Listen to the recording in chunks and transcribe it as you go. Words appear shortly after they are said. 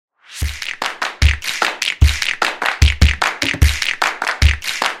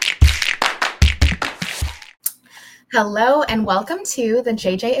Hello and welcome to the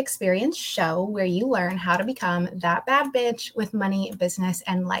JJ Experience Show, where you learn how to become that bad bitch with money, business,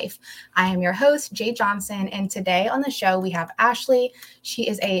 and life. I am your host, Jay Johnson, and today on the show we have Ashley. She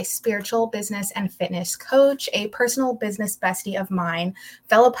is a spiritual business and fitness coach, a personal business bestie of mine,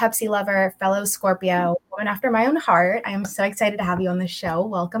 fellow Pepsi lover, fellow Scorpio, woman after my own heart. I am so excited to have you on the show.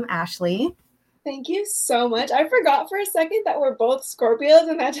 Welcome, Ashley. Thank you so much. I forgot for a second that we're both Scorpios,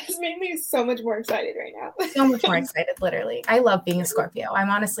 and that just made me so much more excited right now. So much more excited, literally. I love being a Scorpio. I'm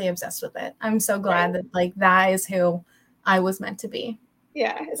honestly obsessed with it. I'm so glad that that is who I was meant to be.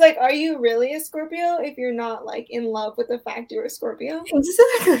 Yeah, it's like, are you really a Scorpio if you're not in love with the fact you're a Scorpio?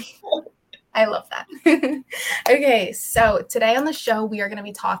 Exactly. I love that. Okay, so today on the show, we are going to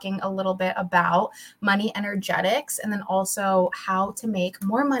be talking a little bit about money energetics and then also how to make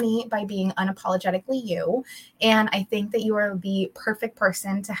more money by being unapologetically you. And I think that you are the perfect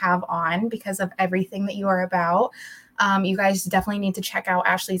person to have on because of everything that you are about. You guys definitely need to check out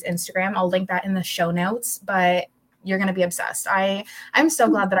Ashley's Instagram. I'll link that in the show notes, but you're going to be obsessed. I'm so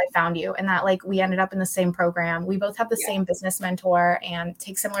glad that I found you and that we ended up in the same program. We both have the same business mentor and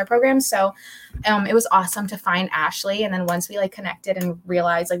take similar programs. So it was awesome to find Ashley. And then once we connected and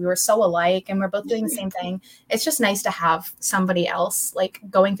realized we were so alike and we're both doing the same thing, it's just nice to have somebody else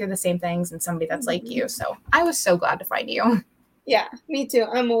going through the same things and somebody that's like you. So I was so glad to find you. Yeah, me too.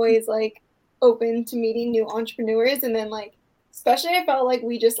 I'm always open to meeting new entrepreneurs. And then especially I felt like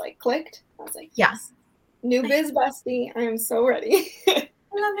we just clicked. I was like, yes. New biz bestie. I am so ready.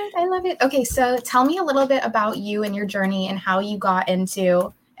 I love it. Okay, so tell me a little bit about you and your journey and how you got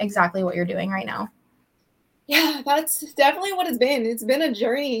into exactly what you're doing right now. Yeah, that's definitely what it's been. It's been a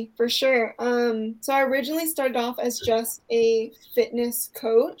journey for sure. So I originally started off as just a fitness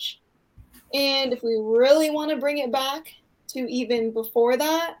coach. And if we really want to bring it back to even before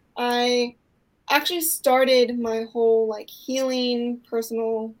that, I actually started my whole healing,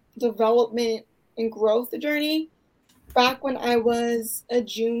 personal development, and growth journey back when I was a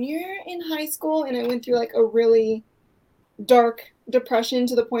junior in high school, and I went through a really dark depression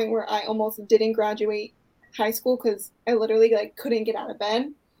to the point where I almost didn't graduate high school because I literally couldn't get out of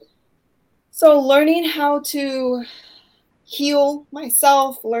bed. So learning how to heal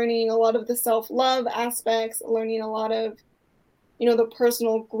myself, learning a lot of the self-love aspects, learning a lot of the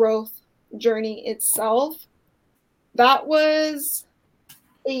personal growth journey itself, that was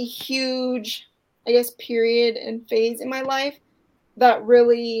a huge, I guess, period and phase in my life that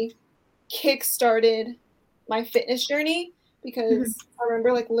really kick-started my fitness journey, because I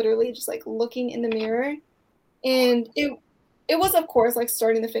remember literally just looking in the mirror, and it was, of course,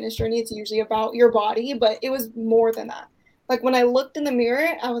 starting the fitness journey, it's usually about your body, but it was more than that. When I looked in the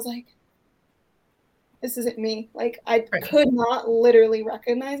mirror, I was like, this isn't me. I could not literally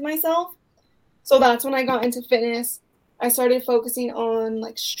recognize myself. So that's when I got into fitness. I started focusing on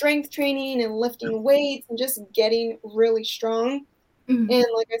strength training and lifting weights and just getting really strong. Mm-hmm. And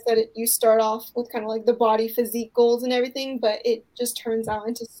like I said, you start off with kind of the body physique goals and everything, but it just turns out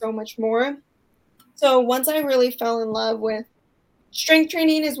into so much more. So once I really fell in love with strength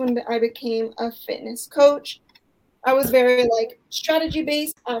training is when I became a fitness coach. I was very strategy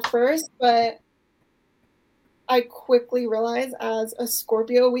based at first, but I quickly realized as a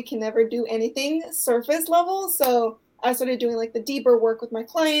Scorpio, we can never do anything surface level. So I started doing the deeper work with my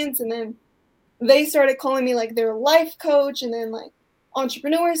clients, and then they started calling me their life coach, and then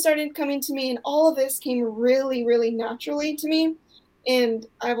entrepreneurs started coming to me, and all of this came really, really naturally to me. And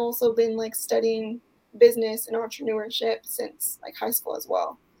I've also been studying business and entrepreneurship since high school as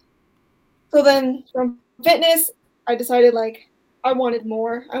well. So then from fitness, I decided I wanted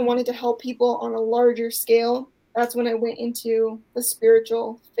more. I wanted to help people on a larger scale. That's when I went into the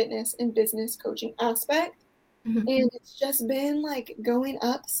spiritual fitness and business coaching aspect. Mm-hmm. And it's just been going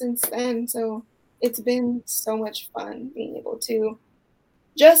up since then. So it's been so much fun being able to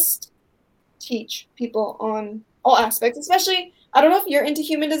just teach people on all aspects, especially, I don't know if you're into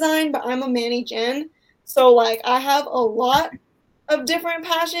human design, but I'm a Manny Gen. So I have a lot of different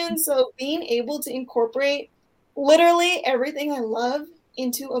passions. So being able to incorporate literally everything I love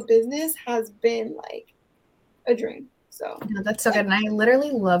into a business has been a dream. So that's so good. And I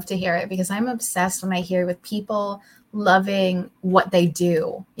literally love to hear it because I'm obsessed when I hear with people loving what they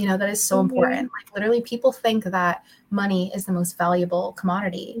do. That is so important. Literally people think that money is the most valuable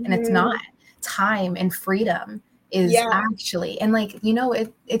commodity, and it's not. Time and freedom is actually, and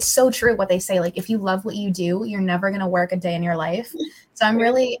it's so true what they say. If you love what you do, you're never going to work a day in your life. So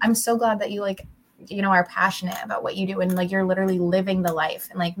I'm so glad that you are passionate about what you do, and you're literally living the life.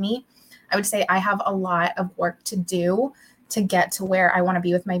 And me, I would say I have a lot of work to do to get to where I want to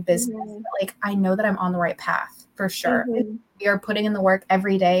be with my business. Mm-hmm. Like, I know that I'm on the right path for sure. Mm-hmm. We are putting in the work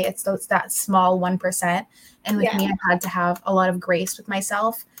every day. It's that small 1%. And with me, I had to have a lot of grace with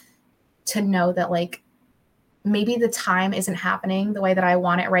myself to know that, like, maybe the time isn't happening the way that I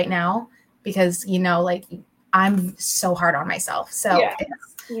want it right now, because, you know, like, I'm so hard on myself. So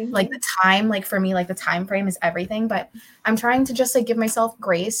like the time, like for me, like the time frame is everything, but I'm trying to just like give myself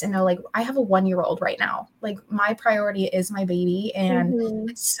grace and know, like, I have a 1-year-old right now. Like, my priority is my baby, and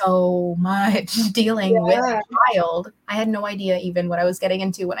it's so much dealing with a child. I had no idea even what I was getting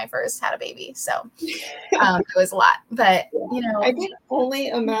into when I first had a baby. So it was a lot, but you know, I can only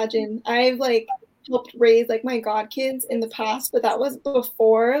imagine. I've like helped raise like my godkids in the past, but that was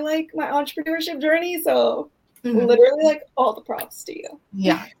before like my entrepreneurship journey. So literally like all the props to you.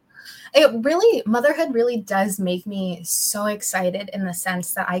 Yeah. Motherhood really does make me so excited, in the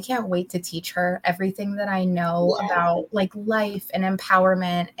sense that I can't wait to teach her everything that I know about like life and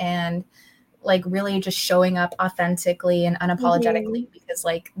empowerment, and like really just showing up authentically and unapologetically, because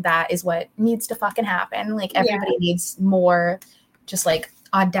like that is what needs to fucking happen. Like, everybody needs more just like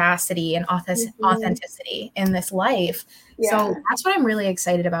audacity and authenticity in this life. So that's what I'm really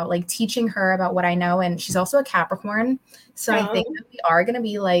excited about, like teaching her about what I know. And she's also a Capricorn. So I think that we are going to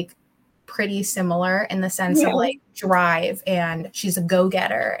be like pretty similar in the sense of like drive, and she's a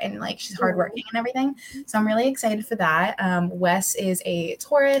go-getter, and like she's hardworking and everything. So I'm really excited for that. Wes is a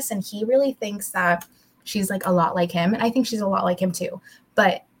Taurus, and he really thinks that she's like a lot like him, and I think she's a lot like him too,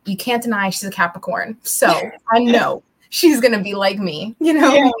 but you can't deny she's a Capricorn. So I know she's gonna be like me, you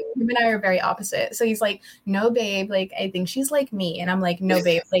know. Him and I are very opposite. So he's like, no babe, like I think she's like me, and I'm like, no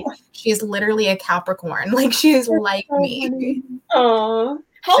babe, like she's literally a Capricorn, like she is like me. Aww.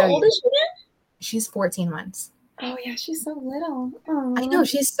 How old is she then? She's 14 months. Oh yeah, she's so little. I know,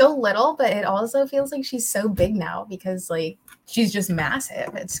 she's so little, but it also feels like she's so big now, because like she's just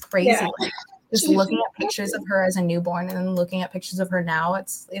massive. It's crazy. Like, just looking at pictures of her as a newborn and then looking at pictures of her now,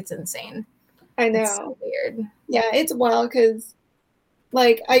 it's insane. I know. It's so weird. Yeah, it's wild, because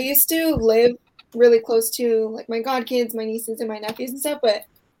like I used to live really close to like my godkids, my nieces and my nephews and stuff, but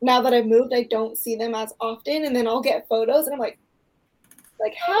now that I've moved, I don't see them as often, and then I'll get photos and I'm like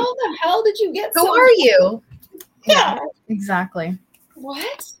how the hell did you get Who are you? Yeah, exactly.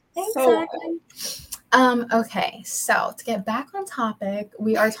 What? Exactly. Okay, so to get back on topic,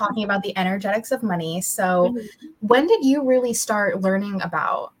 we are talking about the energetics of money. So when did you really start learning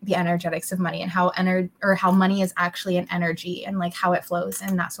about the energetics of money, and how how money is actually an energy, and like how it flows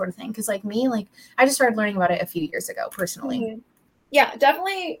and that sort of thing? Because like me, like I just started learning about it a few years ago personally. Yeah,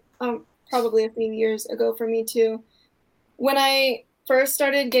 definitely probably a few years ago for me too. When I first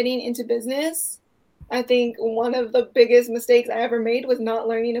started getting into business, I think one of the biggest mistakes I ever made was not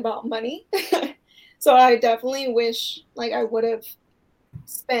learning about money. So I definitely wish like I would have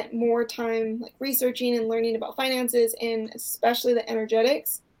spent more time like researching and learning about finances, and especially the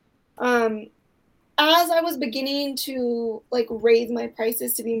energetics. As I was beginning to like raise my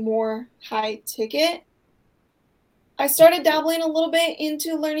prices to be more high ticket, I started dabbling a little bit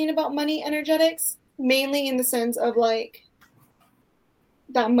into learning about money energetics, mainly in the sense of like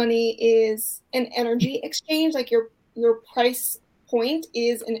that money is an energy exchange. Like your price point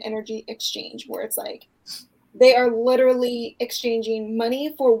is an energy exchange, where it's like they are literally exchanging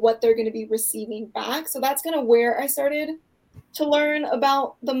money for what they're going to be receiving back. So that's kind of where I started to learn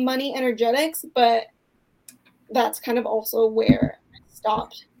about the money energetics, but that's kind of also where I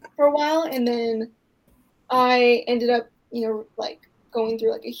stopped for a while. And then I ended up, like going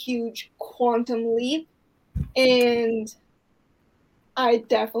through like a huge quantum leap, and I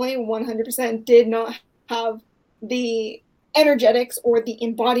definitely 100% did not have the energetics or the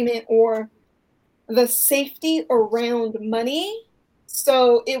embodiment or the safety around money.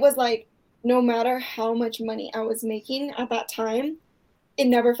 So it was like, no matter how much money I was making at that time, it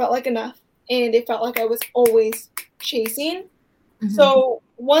never felt like enough. And it felt like I was always chasing. So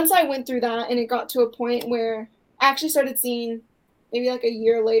once I went through that, and it got to a point where I actually started seeing, maybe like a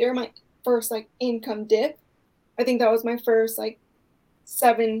year later, my first like income dip. I think that was my first like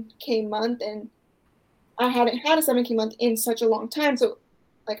 7K month, and I hadn't had a 7K month in such a long time. So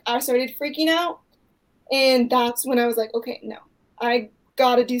like I started freaking out, and that's when I was like, okay, no, I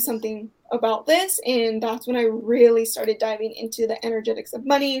gotta do something about this. And that's when I really started diving into the energetics of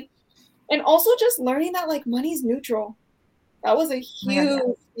money, and also just learning that like money's neutral. That was a huge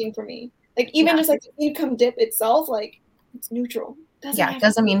thing for me. Like even just like the income dip itself, like it's neutral. It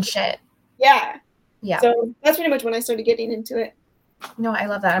doesn't mean shit. Yeah. So that's pretty much when I started getting into it. No, I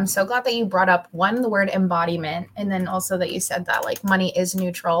love that. I'm so glad that you brought up the word embodiment, and then also that you said that like money is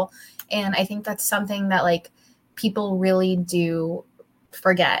neutral. And I think that's something that like people really do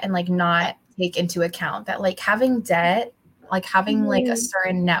forget and like not take into account that like having debt, like having like a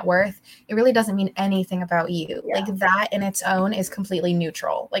certain net worth, it really doesn't mean anything about you. Like that in its own is completely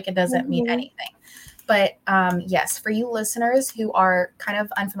neutral. Like it doesn't mean anything. But yes, for you listeners who are kind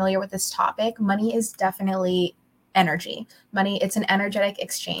of unfamiliar with this topic, money is definitely energy. Money, it's an energetic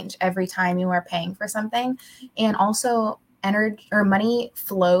exchange every time you are paying for something. And also energy or money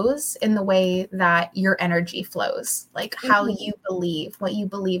flows in the way that your energy flows, like how you believe, what you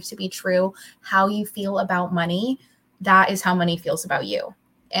believe to be true, how you feel about money, that is how money feels about you.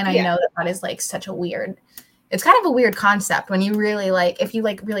 And I know that that is like such a weird, it's kind of a weird concept when you really like, if you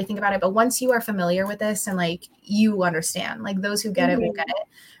like really think about it, but once you are familiar with this and like you understand, like those who get it will get it.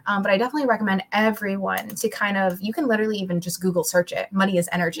 But I definitely recommend everyone to kind of, you can literally even just Google search it, money is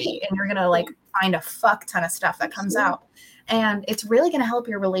energy, and you're going to like find a fuck ton of stuff that comes out. And it's really going to help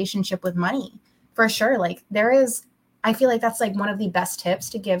your relationship with money for sure. Like there is, I feel like that's like one of the best tips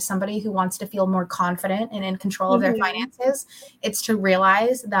to give somebody who wants to feel more confident and in control of their finances. It's to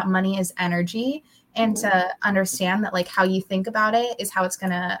realize that money is energy and to understand that like how you think about it is how it's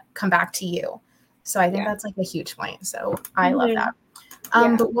going to come back to you. So I think that's like a huge point. So I love that.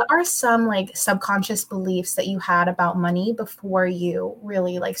 But what are some like subconscious beliefs that you had about money before you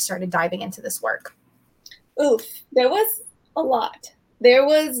really like started diving into this work? Oof, there was a lot. There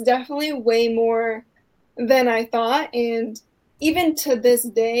was definitely way more than I thought. And even to this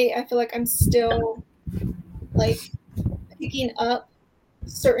day, I feel like I'm still like picking up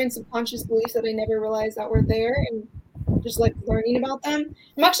certain subconscious beliefs that I never realized that were there and just like learning about them.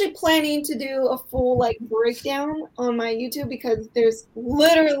 I'm actually planning to do a full like breakdown on my YouTube because there's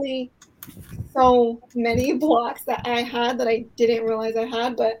literally so many blocks that I had that I didn't realize I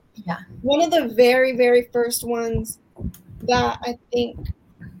had. But one of the very, very first ones that I think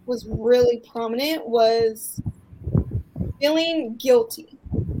was really prominent was feeling guilty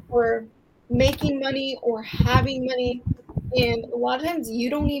for making money or having money. And a lot of times you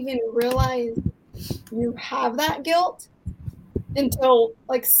don't even realize you have that guilt until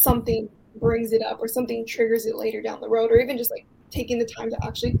like something brings it up or something triggers it later down the road, or even just like taking the time to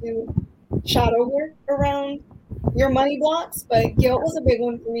actually do shadow work around your money blocks. But guilt was a big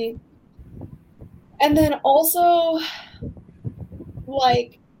one for me. And then also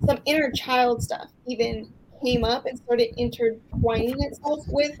like some inner child stuff even came up and started intertwining itself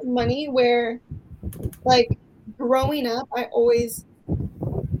with money, where like growing up I always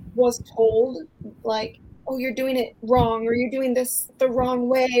was told like, oh, you're doing it wrong, or you're doing this the wrong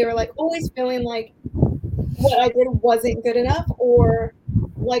way, or like always feeling like what I did wasn't good enough, or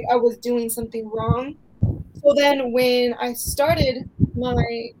like I was doing something wrong. So then when I started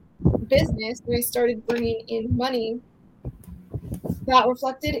my business, when I started bringing in money, that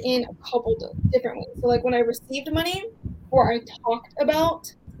reflected in a couple different ways. So like when I received money, or I talked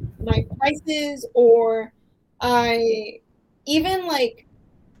about my prices, or I even like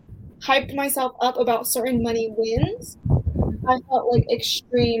hyped myself up about certain money wins, I felt like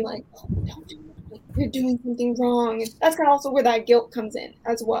extreme, like, oh, don't do it. Like, you're doing something wrong. And that's kind of also where that guilt comes in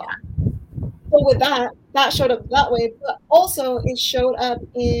as well. So with that, that showed up that way, but also it showed up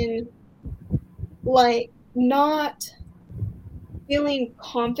in like not feeling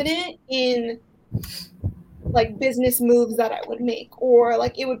confident in like business moves that I would make, or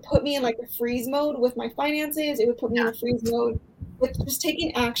like it would put me in like a freeze mode with my finances. It would put me in a freeze mode with just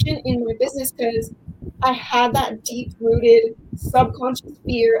taking action in my business, because I had that deep rooted subconscious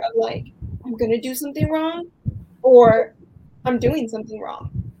fear of like, I'm going to do something wrong, or I'm doing something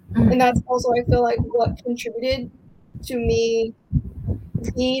wrong. And that's also, I feel like, what contributed to me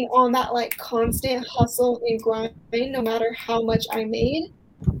being on that like constant hustle and grind, no matter how much I made,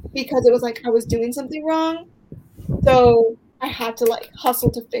 because it was like I was doing something wrong. So I had to like hustle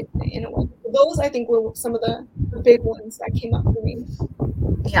to fix it in a way. Those I think were some of the big ones that came up for me.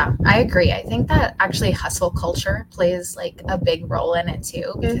 Yeah, I agree. I think that actually hustle culture plays like a big role in it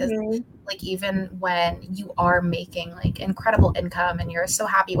too, because like even when you are making like incredible income and you're so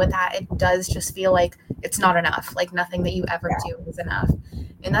happy with that, it does just feel like it's not enough. Like nothing that you ever do is enough.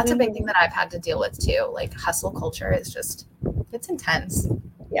 And that's a big thing that I've had to deal with too. Like hustle culture is just, it's intense.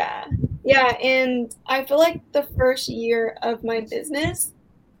 Yeah. Yeah. And I feel like the first year of my business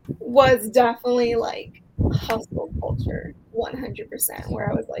was definitely like hustle culture 100%,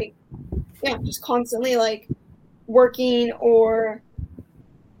 where I was like, yeah, just constantly like working or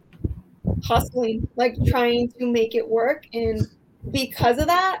hustling, like trying to make it work. And because of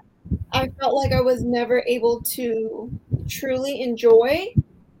that, I felt like I was never able to truly enjoy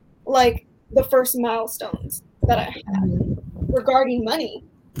like the first milestones that I had regarding money.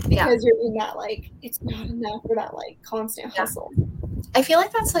 because you're in that, like, it's not enough for that, like, constant hustle. I feel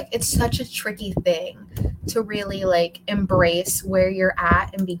like that's like, it's such a tricky thing to really like embrace where you're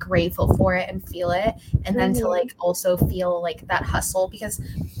at and be grateful for it and feel it, and then to like also feel like that hustle, because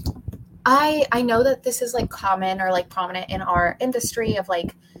I know that this is like common or like prominent in our industry of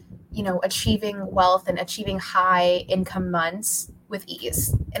like, you know, achieving wealth and achieving high income months with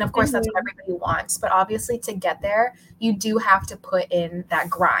ease. And of course, that's what everybody wants. But obviously, to get there, you do have to put in that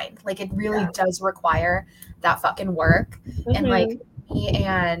grind. Like, it really does require that fucking work. And like, me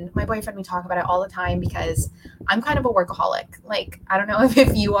and my boyfriend, we talk about it all the time because I'm kind of a workaholic. Like, I don't know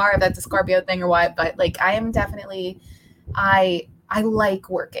if you are, if that's a Scorpio thing or what, but like, I am definitely, I like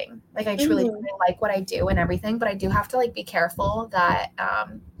working. Like, I truly like what I do and everything, but I do have to like be careful that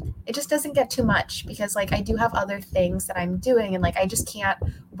it just doesn't get too much, because like I do have other things that I'm doing, and like I just can't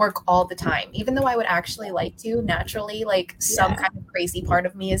work all the time, even though I would actually like to naturally, like some kind of crazy part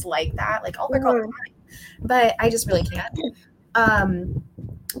of me is like that. Like, I'll work all the time, but I just really can't.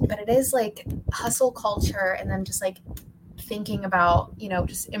 But it is like hustle culture, and then just like thinking about, you know,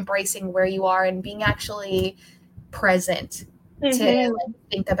 just embracing where you are and being actually present to like,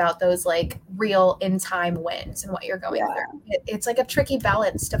 think about those like real in time wins and what you're going through. It's like a tricky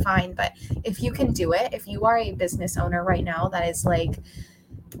balance to find, but if you can do it, if you are a business owner right now that is like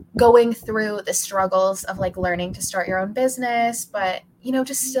going through the struggles of like learning to start your own business, but you know,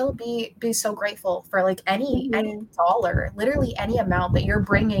 just still be so grateful for like any dollar, literally any amount that you're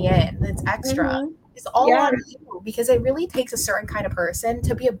bringing in that's extra is all on you, because it really takes a certain kind of person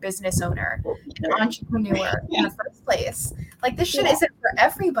to be a business owner, an entrepreneur in the first place. Like, this shit isn't for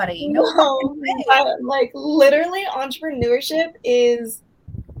everybody. No, like literally entrepreneurship is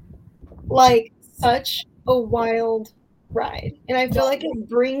like such a wild ride, and I feel like it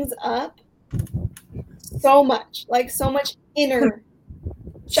brings up so much, like so much inner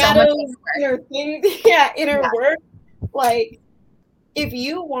shadows, inner things, inner work. Like, if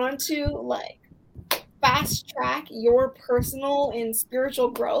you want to like fast track your personal and spiritual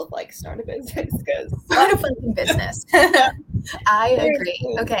growth, like start a business, because start a fucking business. I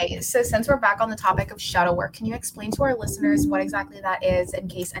agree. Okay, so since we're back on the topic of shadow work, can you explain to our listeners what exactly that is, in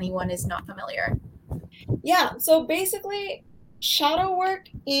case anyone is not familiar? Yeah, so basically, shadow work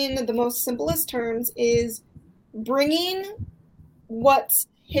in the most simplest terms is bringing what's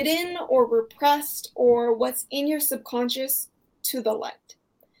hidden or repressed or what's in your subconscious to the light.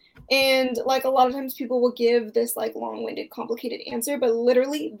 And like a lot of times people will give this like long-winded, complicated answer, but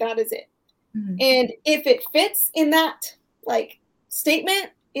literally that is it. And if it fits in that like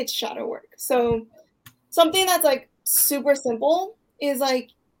statement, it's shadow work. So something that's like super simple is like,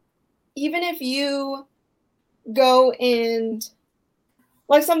 even if you go and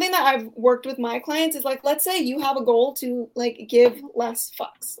like, something that I've worked with my clients is like, let's say you have a goal to like give less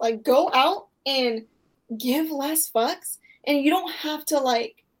fucks, like go out and give less fucks, and you don't have to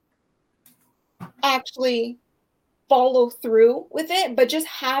like actually follow through with it, but just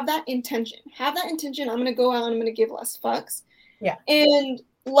have that intention. I'm going to go out and I'm going to give less fucks. Yeah. And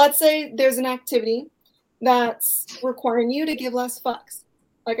let's say there's an activity that's requiring you to give less fucks.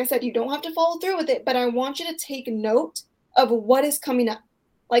 Like I said, you don't have to follow through with it, but I want you to take note of what is coming up.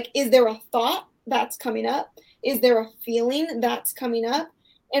 Like, is there a thought that's coming up? Is there a feeling that's coming up?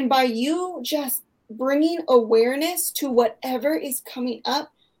 And by you just bringing awareness to whatever is coming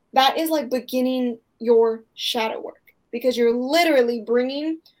up, that is like beginning your shadow work, because you're literally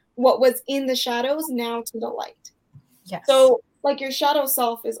bringing what was in the shadows now to the light. Yes. So like your shadow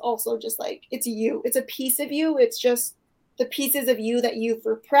self is also just like, it's you. It's a piece of you. It's just the pieces of you that you've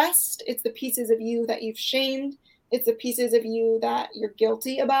repressed. It's the pieces of you that you've shamed. It's the pieces of you that you're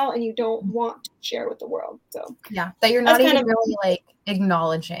guilty about and you don't want to share with the world. So yeah, that you're not even really like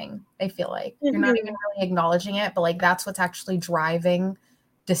acknowledging. I feel like you're not even really acknowledging it, but like that's what's actually driving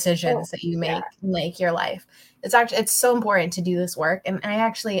decisions that you make in like your life. It's so important to do this work, and I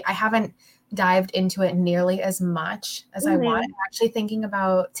haven't dived into it nearly as much as I want. I'm actually thinking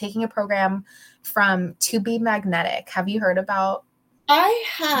about taking a program from To Be Magnetic. Have you heard about? I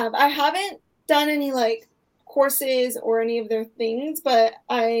haven't done any like courses or any of their things, but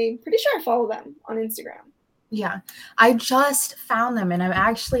I'm pretty sure I follow them on Instagram. Yeah, I just found them and I'm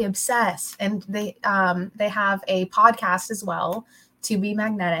actually obsessed. And they have a podcast as well, To Be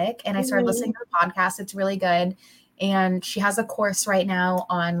Magnetic, and I started listening to the podcast. It's really good. And she has a course right now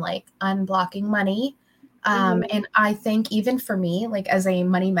on like unblocking money. And I think even for me, like as a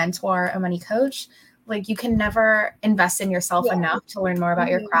money mentor, a money coach, like you can never invest in yourself enough to learn more about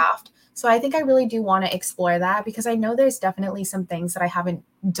your craft. So I think I really do want to explore that, because I know there's definitely some things that I haven't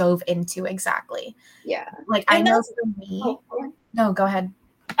dove into exactly. Yeah. Like, I know for me. No, go ahead.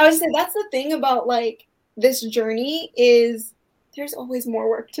 I would say that's the thing about like this journey is there's always more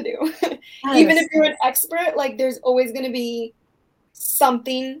work to do. Even if Yes. you're an expert, like there's always going to be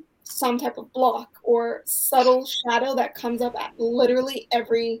something, some type of block or subtle shadow that comes up at literally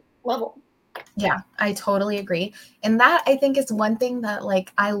every level. Yeah, I totally agree. And that I think is one thing that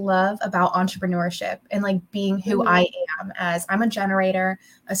like I love about entrepreneurship and like being who I am, as I'm a generator,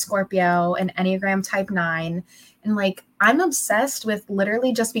 a Scorpio, an Enneagram type 9, and like I'm obsessed with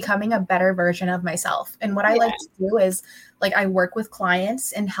literally just becoming a better version of myself. And what I Yeah. like to do is like I work with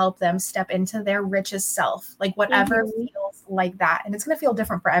clients and help them step into their richest self, like whatever Mm-hmm. feels like that. And it's going to feel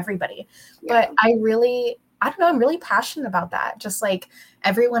different for everybody. Yeah. But I don't know, I'm really passionate about that. Just like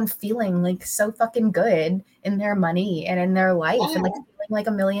everyone feeling like so fucking good in their money and in their life and like Yeah. feeling like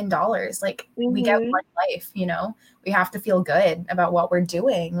 $1 million. Like we get Mm-hmm. one life, you know, we have to feel good about what we're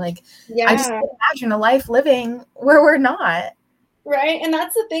doing. Like I just Yeah. can't imagine a life living where we're not. Right. And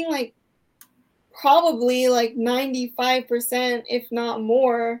that's the thing, like probably like 95%, if not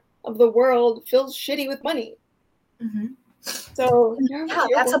more, of the world feels shitty with money. Mm-hmm. So Yeah, you're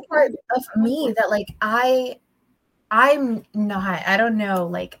that's a working part hard. of me that like I'm not, I don't know.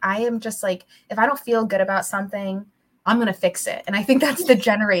 Like, I am just like, if I don't feel good about something, I'm going to fix it. And I think that's the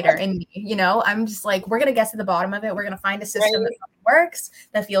generator in me. You know, I'm just like, we're going to get to the bottom of it. We're going to find a system that Right. works,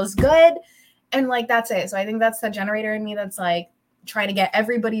 that feels good. And like, that's it. So I think that's the generator in me that's like trying to get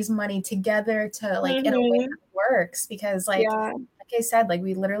everybody's money together to like in a way Mm-hmm. that works. Because Yeah. like I said, like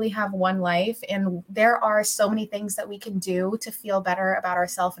we literally have one life and there are so many things that we can do to feel better about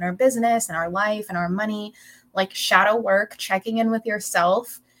ourselves and our business and our life and our money. Like shadow work, checking in with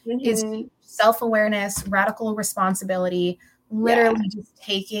yourself is Mm-hmm. self-awareness, radical responsibility, Yeah. literally just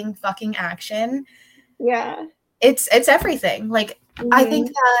taking fucking action. Yeah. It's everything. Like I think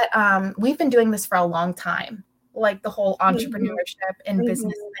Mm-hmm. that we've been doing this for a long time, like the whole Mm-hmm. entrepreneurship and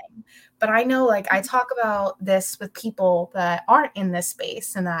business Mm-hmm. thing. But I know like I talk about this with people that aren't in this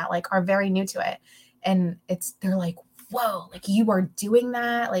space and that like are very new to it. And they're like, whoa, like you are doing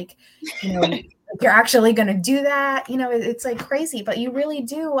that, like, you know, you're actually going to do that. You know, it's like crazy, but you really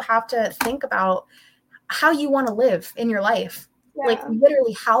do have to think about how you want to live in your life. Like Yeah.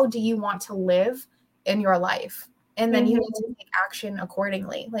 literally, how do you want to live in your life? And then you need to Mm-hmm. take action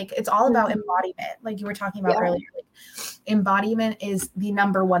accordingly. Like it's all about Mm-hmm. embodiment, like you were talking about Yeah. earlier. Like embodiment is the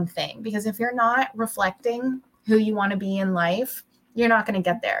number one thing because if you're not reflecting who you want to be in life, you're not going to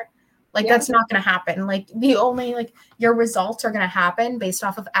get there. Like Yeah. that's not going to happen. Like the only like your results are going to happen based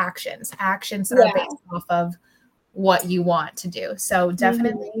off of actions that are Yeah. based off of what you want to do. So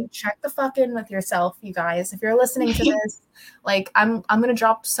definitely Mm-hmm. check the fuck in with yourself, you guys. If you're listening to this, like I'm gonna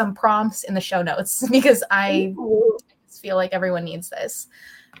drop some prompts in the show notes because I Ooh. just feel like everyone needs this.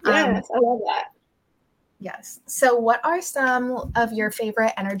 Um, Yes, I love that. yes. So what are some of your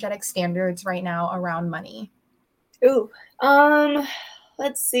favorite energetic standards right now around money? Ooh. Um,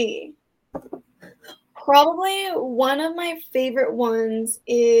 let's see. Probably one of my favorite ones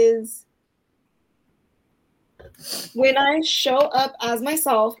is when I show up as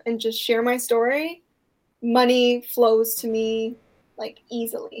myself and just share my story, money flows to me like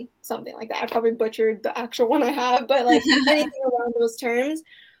easily, something like that. I probably butchered the actual one I have, but like anything around those terms.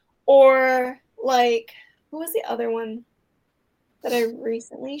 Or like, what was the other one that I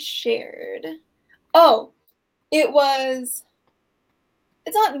recently shared? Oh, it was,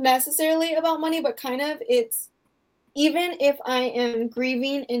 it's not necessarily about money, but kind of, it's even if I am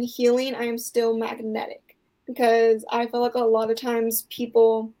grieving and healing, I am still magnetic because I feel like a lot of times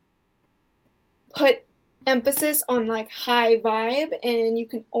people put emphasis on like high vibe and you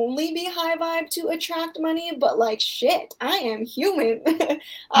can only be high vibe to attract money, but like shit, I am human.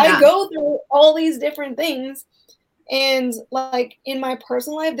 I Yeah. go through all these different things. And like in my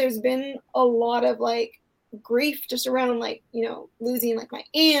personal life, there's been a lot of like grief just around like, you know, losing like my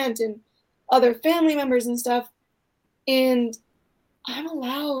aunt and other family members and stuff. And I'm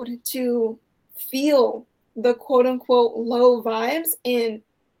allowed to feel the quote unquote low vibes and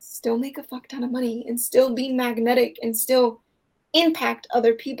still make a fuck ton of money and still be magnetic and still impact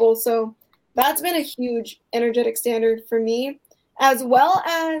other people. So that's been a huge energetic standard for me, as well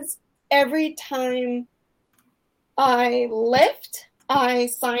as every time I lift, I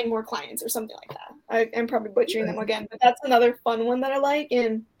sign more clients or something like that. I'm probably butchering them again, but that's another fun one that I like.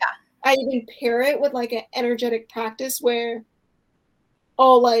 And I even pair it with like an energetic practice where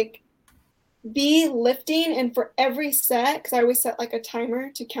I'll like be lifting and for every set, because I always set like a timer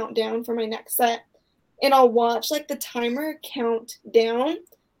to count down for my next set, and I'll watch like the timer count down,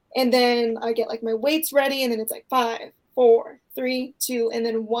 and then I get like my weights ready, and then it's like 5, 4, 3, 2, and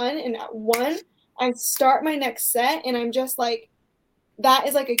then 1, and at 1 I start my next set, and I'm just like that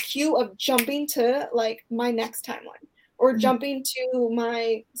is like a cue of jumping to like my next timeline or jumping to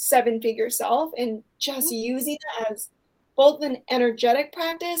my 7-figure self, and just using it as both an energetic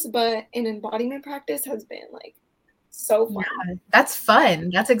practice, but an embodiment practice has been like so fun. Yeah, that's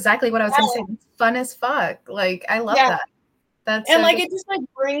fun. That's exactly what I was going to say. It's fun as fuck. Like, I love that. That's and so like good. it just like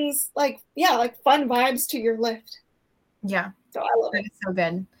brings like fun vibes to your lift. Yeah. So I love it. It's so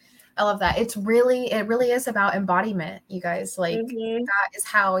good. I love that. It really is about embodiment, you guys. Like that is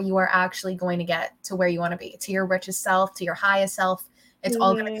how you are actually going to get to where you want to be, to your richest self, to your highest self. It's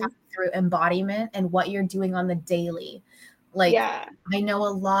all going to come through embodiment and what you're doing on the daily. Like I know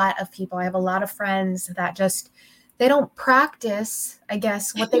a lot of people, I have a lot of friends that just, they don't practice, I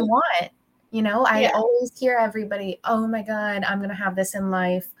guess, what they want. You know, I always hear everybody, oh my God, I'm going to have this in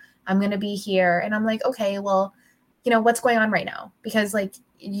life. I'm going to be here. And I'm like, okay, well, you know, what's going on right now? Because like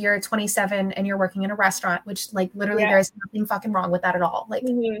you're 27 and you're working in a restaurant, which like literally there's nothing fucking wrong with that at all. Like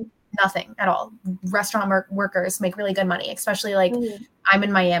nothing at all. Restaurant workers make really good money, especially like I'm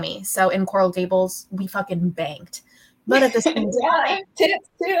in Miami. So in Coral Gables, we fucking banked. But at the same time, tips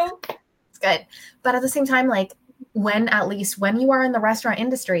too. It's good. But at the same time, like at least when you are in the restaurant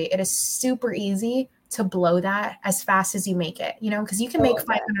industry, it is super easy to blow that as fast as you make it, you know, because you can make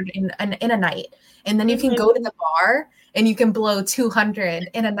 500 in a night, and then you can go to the bar and you can blow 200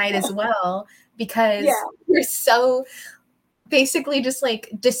 in a night as well, because you're so basically just like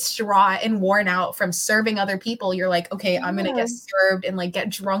distraught and worn out from serving other people. You're like, okay, I'm gonna get served and like get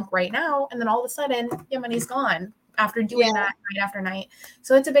drunk right now, and then all of a sudden your money's gone after doing that night after night.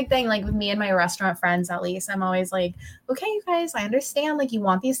 So it's a big thing. Like with me and my restaurant friends, at least, I'm always like, okay, you guys, I understand like you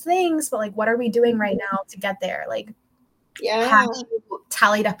want these things, but like what are we doing right now to get there? Like have you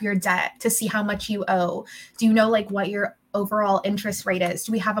tallied up your debt to see how much you owe? Do you know like what your overall interest rate is?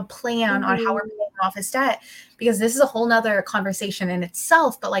 Do we have a plan on how we're paying off this debt? Because this is a whole nother conversation in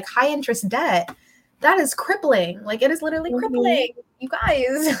itself, but like high interest debt, that is crippling. Like it is literally crippling, you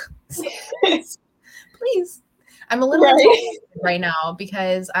guys. So please. I'm a little intoxicated right now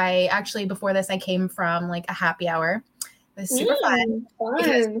because I actually, before this, I came from like a happy hour. It was super fun.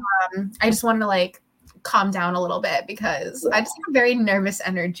 Because, I just wanted to like calm down a little bit because I just have very nervous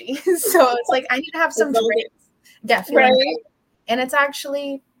energy. So it's like I need to have some drinks, get feeling great. And it's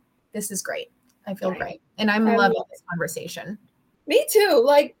actually, this is great. I feel great. And I'm loving this conversation. Me too.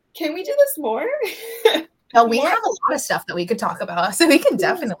 Like, can we do this more? No, we have a lot of stuff that we could talk about, so we can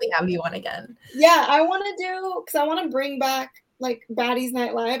definitely have you on again. Yeah, I want to do, because I want to bring back like Baddies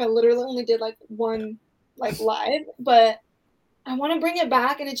Night Live. I literally only did like one like live, but I want to bring it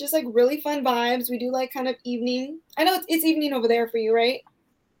back, and it's just like really fun vibes. We do like kind of evening. I know it's evening over there for you, right?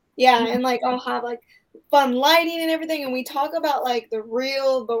 Yeah, and like I'll have like fun lighting and everything, and we talk about like the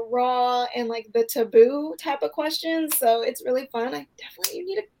real, the raw, and like the taboo type of questions. So it's really fun. I definitely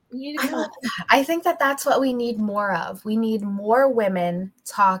need to I think that that's what we need more of. We need more women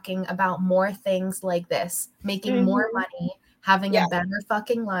talking about more things like this, making more money, having a better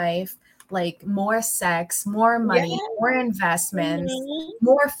fucking life, like more sex, more money, more investments,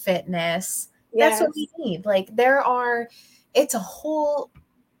 more fitness. That's what we need. Like it's a whole,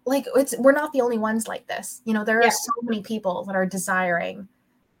 like we're not the only ones like this. You know, there are so many people that are desiring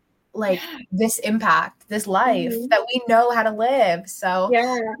like this impact, this life that we know how to live. So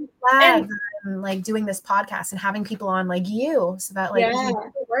I'm glad that I'm like doing this podcast and having people on like you, so that like we can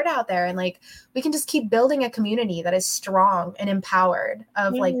get the word out there, and like we can just keep building a community that is strong and empowered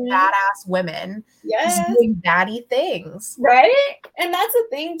of like badass women just doing baddie things. Right? And that's the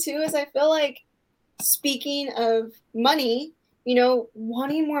thing too, is I feel like, speaking of money, you know,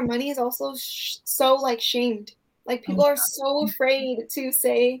 wanting more money is also so like shamed. Like people are so afraid to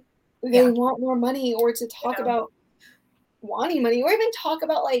say they want more money, or to talk about wanting money, or even talk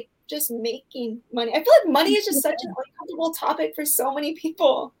about like just making money. I feel like money is just such an uncomfortable topic for so many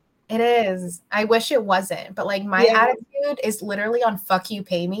people. It is. I wish it wasn't, but like my attitude is literally on fuck you,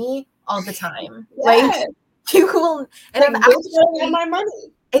 pay me all the time. Like you will, and like, I've actually my money.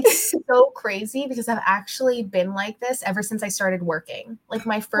 It's so crazy because I've actually been like this ever since I started working. Like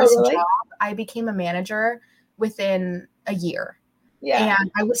my first job, I became a manager within a year. And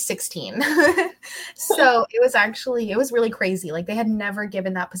I was 16. So it was really crazy. Like they had never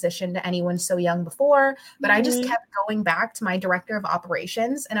given that position to anyone so young before, but I just kept going back to my director of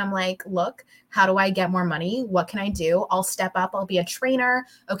operations, and I'm like, look, how do I get more money? What can I do? I'll step up. I'll be a trainer.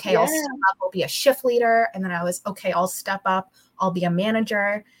 Okay. I'll step up. I'll be a shift leader. And then I was, okay, I'll step up. I'll be a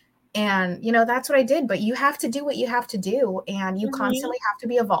manager. And, you know, that's what I did. But you have to do what you have to do. And you constantly have to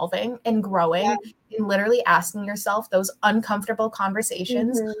be evolving and growing and literally asking yourself those uncomfortable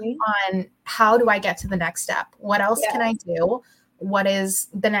conversations on how do I get to the next step? What else can I do? what is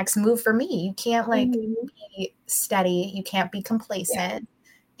the next move for me? You can't like Mm-hmm. be steady. You can't be Yeah. complacent,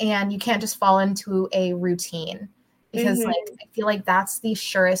 and you can't just fall into a routine, because like Mm-hmm. I feel like that's the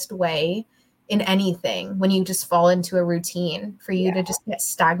surest way in anything, when you just fall into a routine, for you to Yeah. just get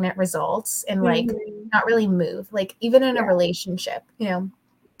stagnant results and like Mm-hmm. not really move. Like even in a Yeah. relationship,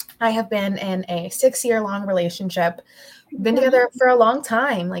 I have been in a 6-year long relationship, been Wow. together for a long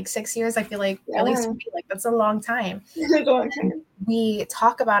time, like 6 years. I feel like, at least Yeah. to me, like that's a long time. It's a long time. We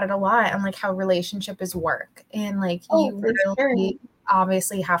talk about it a lot, and like how relationship is work, and like Oh, you for sure. literally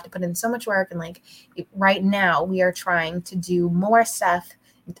obviously have to put in so much work, and like right now we are trying to do more stuff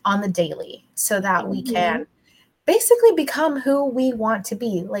on the daily so that we Mm-hmm. can basically become who we want to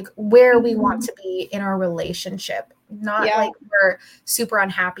be, like where we want Mm-hmm. to be in our relationship. Not Yeah. like we're super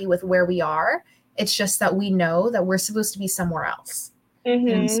unhappy with where we are. It's just that we know that we're supposed to be somewhere else.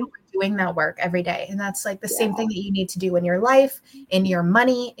 And so Mm-hmm. we're doing that work every day. And that's like the same Yeah. thing that you need to do in your life, in your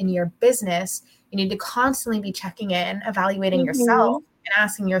money, in your business. You need to constantly be checking in, evaluating Mm-hmm. yourself, and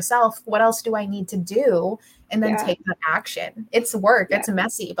asking yourself, what else do I need to do? And then Yeah. take that action. It's work, Yeah. it's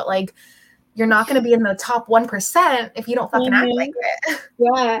messy, but like you're not going to be in the top 1% if you don't fucking act Mm-hmm. like it.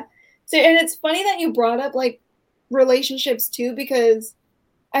 Yeah. So, and it's funny that you brought up like relationships too, because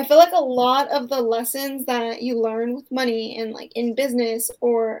I feel like a lot of the lessons that you learn with money and like in business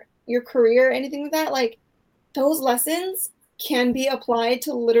or your career, anything like that, like those lessons can be applied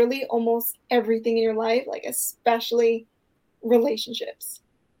to literally almost everything in your life, like especially relationships.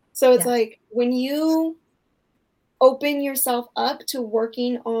 So it's Yeah. like when you open yourself up to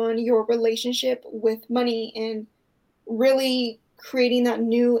working on your relationship with money and really creating that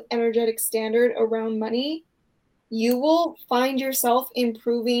new energetic standard around money, you will find yourself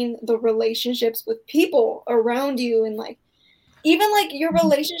improving the relationships with people around you, and like even like your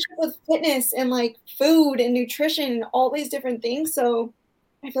relationship with fitness and like food and nutrition and all these different things. So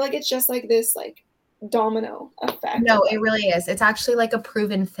I feel like it's just like this like domino effect No, of it like, really is. It's actually like a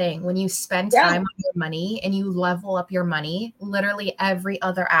proven thing. When you spend yeah. time on your money and you level up your money, literally every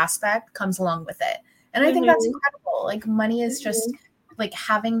other aspect comes along with it. And I think that's Mm-hmm. incredible. Like money is Mm-hmm. just like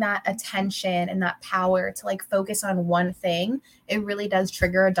having that attention and that power to like focus on one thing. It really does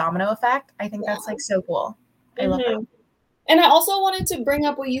trigger a domino effect. I think that's Yeah. like so cool. I love that. Mm-hmm. And I also wanted to bring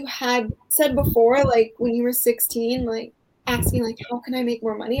up what you had said before, like when you were 16, like asking like how can I make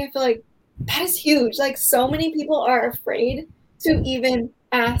more money? I feel like that is huge. Like so many people are afraid to even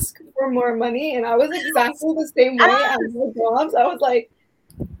ask for more money. And I was exactly the same way at Yes. my jobs. I was like,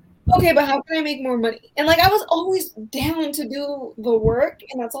 okay, but how can I make more money? And like I was always down to do the work.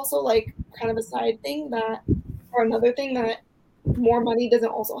 And that's also like kind of a side thing that, or another thing that more money doesn't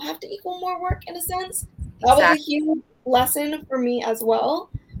also have to equal more work in a sense. That was a Exactly. huge lesson for me as well.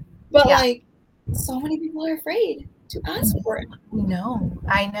 But Yeah. like so many people are afraid to ask for it. No,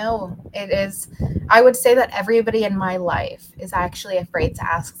 I know it is. I would say that everybody in my life is actually afraid to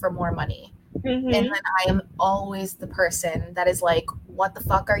ask for more money. And Mm-hmm. then I am always the person that is like, what the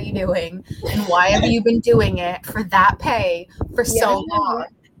fuck are you doing? And why have you been doing it for that pay for Yeah, so long?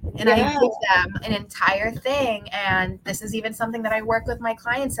 And I yeah. give them an entire thing. And this is even something that I work with my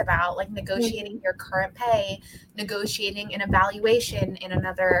clients about, like negotiating Mm-hmm. your current pay, negotiating an evaluation in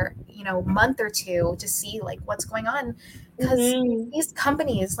another, month or two to see like what's going on. Because Mm-hmm. these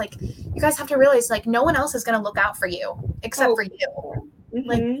companies, like, you guys have to realize, like, no one else is going to look out for you except Oh, for for you. sure.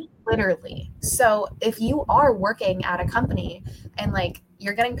 Like Mm-hmm. literally. So if you are working at a company and like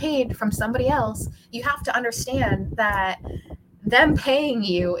you're getting paid from somebody else, you have to understand that them paying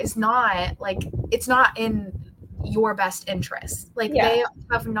you is not like, it's not in your best interest. Like Yeah. they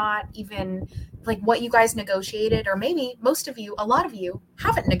have not even, like, what you guys negotiated, or maybe most of you, a lot of you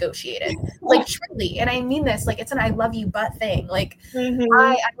haven't negotiated, like truly. And I mean this, like it's an I love you but thing. Like Mm-hmm.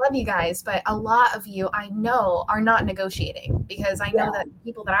 I love you guys, but a lot of you I know are not negotiating, because I know Yeah. that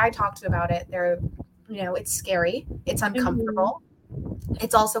people that I talk to about it, they're, it's scary, it's Mm-hmm. uncomfortable.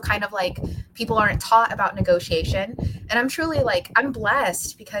 It's also kind of like people aren't taught about negotiation. And I'm truly like, I'm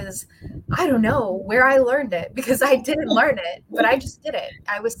blessed because I don't know where I learned it, because I didn't learn it, but I just did it.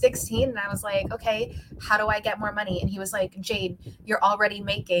 I was 16 and I was like, okay, how do I get more money? And he was like, Jade, you're already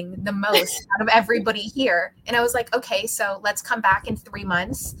making the most out of everybody here. And I was like, okay, so let's come back in 3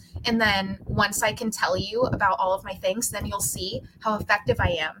 months. And then once I can tell you about all of my things, then you'll see how effective I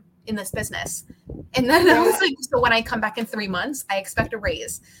am in this business. And then I Yeah. was like, so when I come back in 3 months, I expect a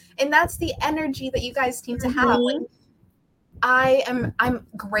raise. And that's the energy that you guys need to have. Mm-hmm. Like, I'm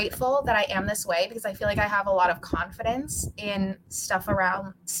grateful that I am this way, because I feel like I have a lot of confidence in stuff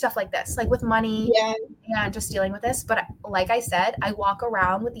around stuff like this, like with money Yeah. and just dealing with this. But like I said, I walk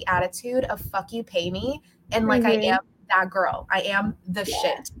around with the attitude of fuck you, pay me. And like I Mm-hmm. am that girl. I am the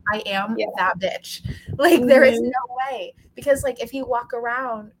shit. I am Yeah. that bitch. Like, there is no way. Because, like, if you walk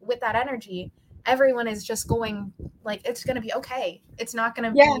around with that energy, everyone is just going, like, it's going to be okay. It's not going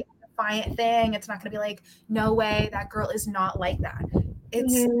to be a defiant thing. It's not going to be like, no way, that girl is not like that.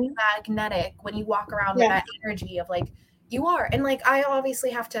 It's magnetic when you walk around with that energy of, like, you are. And, like, I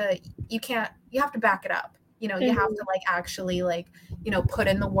obviously have to, you have to back it up. You know, you have to, like, actually, like, you know, put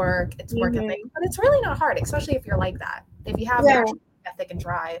in the work. It's work ethic, but it's really not hard, especially if you're like that. If you have that ethic and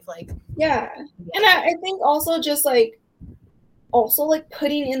drive, like. Yeah. And I think also just, like,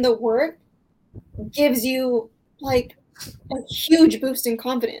 putting in the work gives you, like, a huge boost in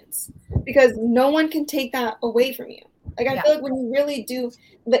confidence because no one can take that away from you. Like, I feel like when you really do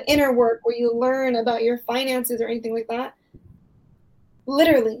the inner work where you learn about your finances or anything like that,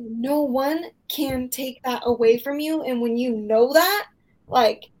 literally no one can take that away from you. And when you know that,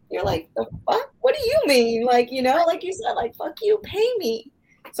 like, you're like, the fuck? What do you mean? Like, you know, like you said, like, fuck you, pay me.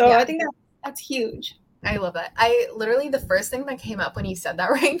 So I think that's huge. I love that. I literally, the first thing that came up when you said that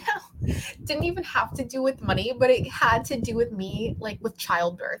right now didn't even have to do with money, but it had to do with me, like, with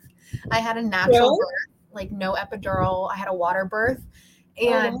childbirth. I had a natural birth, like, no epidural. I had a water birth.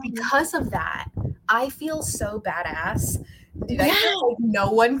 And because of that, I feel so badass. Dude, I feel like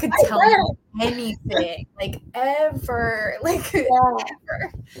no one could tell me anything, like, ever, like,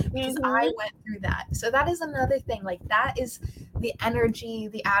 ever, because I went through that. So that is another thing. Like, that is the energy,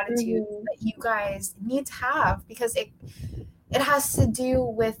 the attitude that you guys need to have, because it has to do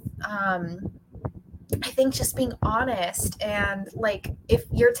with I think just being honest, and, like, if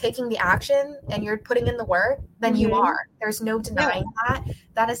you're taking the action and you're putting in the work, then you are. There's no denying that.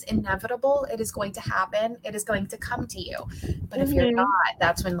 That is inevitable. It is going to happen. It is going to come to you. But if you're not,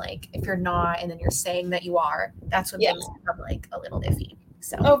 that's when, like, if you're not and then you're saying that you are, that's when things become, like, a little iffy.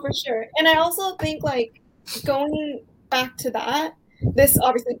 So. Oh, for sure. And I also think, like, going back to that, this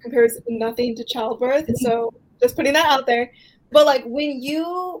obviously compares nothing to childbirth, so just putting that out there. But, like, when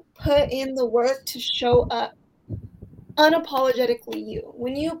you put in the work to show up unapologetically you,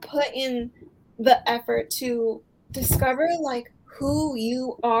 when you put in the effort to discover, like, who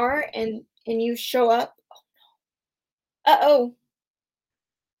you are and you show up. Uh-oh. Are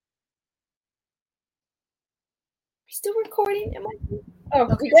we still recording? Am I? Oh,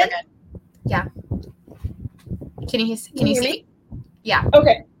 okay, we good? Yeah. Can you hear me? Yeah.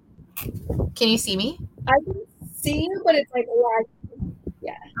 Okay. Can you see me? I can see you, but it's, like, lagging.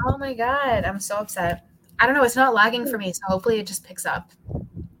 Yeah. Oh my god, I'm so upset. I don't know, it's not lagging for me, so hopefully it just picks up.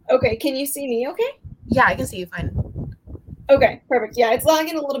 Okay, can you see me okay? Yeah, I can see you fine. Okay, perfect. Yeah, it's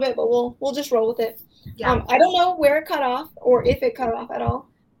lagging a little bit, but we'll just roll with it. Yeah. I don't know where it cut off or if it cut off at all.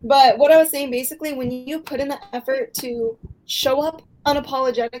 But what I was saying, basically, when you put in the effort to show up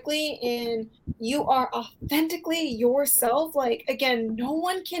unapologetically and you are authentically yourself, like, again, no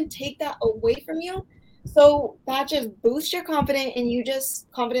one can take that away from you. So that just boosts your confidence and you just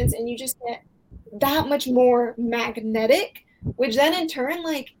get that much more magnetic, which then in turn,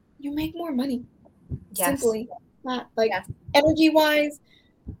 like, you make more money. Simply. Not like energy wise,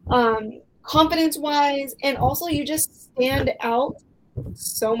 confidence wise, and also you just stand out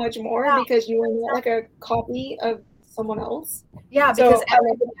so much more because you are not like a copy of someone else. Yeah, because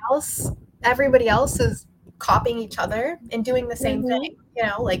everybody else is copying each other and doing the same thing. You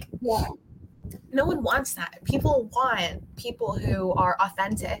know, like, no one wants that. People want people who are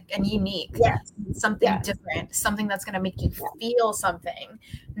authentic and unique. Something different, something that's going to make you feel something,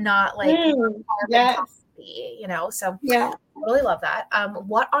 not like carbon copy, you know? So I really love that.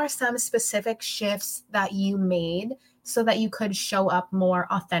 What are some specific shifts that you made so that you could show up more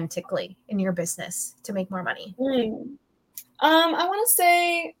authentically in your business to make more money? I want to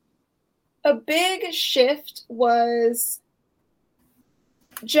say a big shift was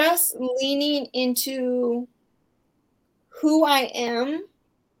just leaning into who I am,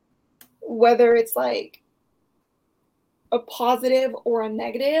 whether it's like a positive or a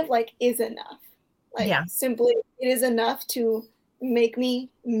negative, like, is enough. Like, simply, it is enough to make me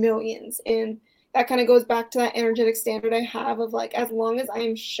millions. And that kind of goes back to that energetic standard I have of, like, as long as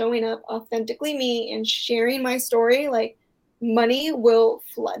I'm showing up authentically me and sharing my story, like, money will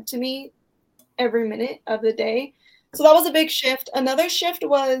flood to me every minute of the day. So that was a big shift. Another shift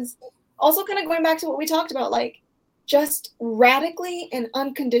was also kind of going back to what we talked about, like, just radically and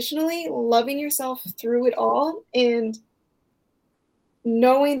unconditionally loving yourself through it all and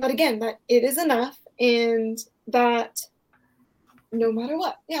knowing that, again, that it is enough and that no matter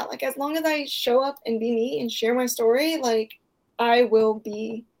what, like, as long as I show up and be me and share my story, like, I will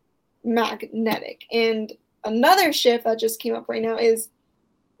be magnetic. And another shift that just came up right now is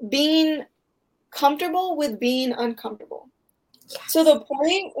being comfortable with being uncomfortable. Yes. To the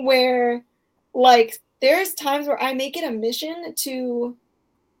point where, like, there's times where I make it a mission to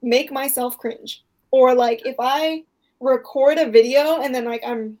make myself cringe. Or, like, if I record a video and then, like,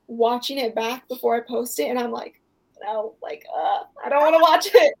 I'm watching it back before I post it and I'm like, no, like, I don't want to watch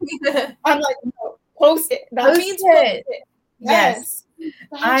it. I'm like, no, post it. That means post it. Yes.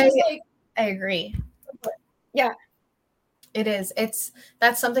 I agree. Yeah. It is.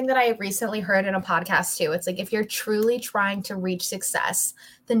 That's something that I recently heard in a podcast too. It's like, if you're truly trying to reach success,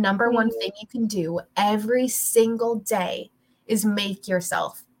 the number one thing you can do every single day is make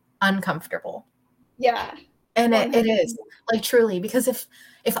yourself uncomfortable. Yeah. And it is, like, truly, because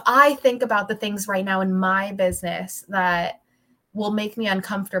if I think about the things right now in my business that will make me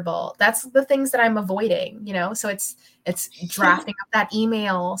uncomfortable, that's the things that I'm avoiding, so it's drafting up that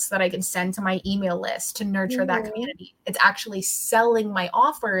email so that I can send to my email list to nurture that community. It's actually selling my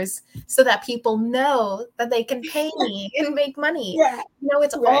offers so that people know that they can pay me and make money.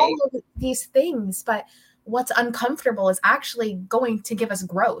 It's all of these things, but what's uncomfortable is actually going to give us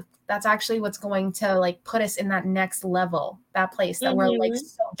growth. That's actually what's going to, like, put us in that next level, that place that we're, like,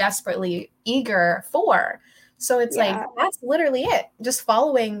 so desperately eager for. So it's like, that's literally it. Just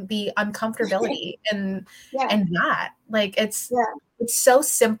following the uncomfortability and that, like, it's so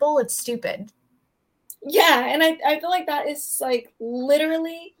simple. It's stupid. Yeah. And I feel like that is, like,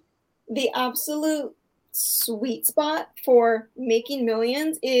 literally the absolute sweet spot for making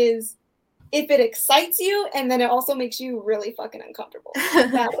millions, is if it excites you and then it also makes you really fucking uncomfortable.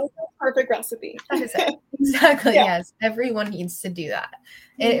 That is the perfect recipe. That is it. Exactly. Yes. Everyone needs to do that.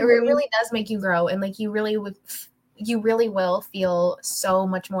 It really does make you grow. And, like, you really will feel so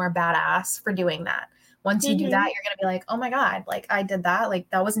much more badass for doing that. Once you do that, you're going to be like, oh my God, like, I did that. Like,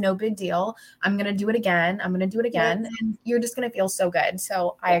 that was no big deal. I'm going to do it again. And you're just going to feel so good.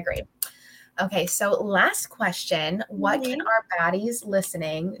 So I agree. Okay, so last question. What can our baddies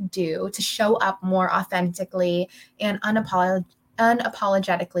listening do to show up more authentically and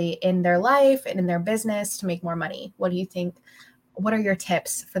unapologetically in their life and in their business to make more money? What do you think? What are your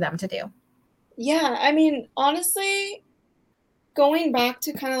tips for them to do? Yeah, I mean, honestly, going back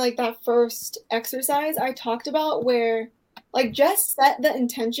to kind of like that first exercise I talked about, where, like, just set the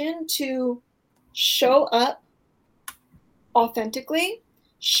intention to show up authentically,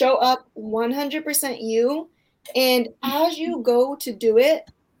 show up 100% you. And as you go to do it,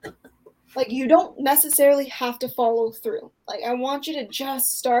 like, you don't necessarily have to follow through. Like, I want you to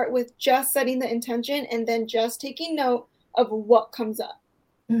just start with just setting the intention and then just taking note of what comes up.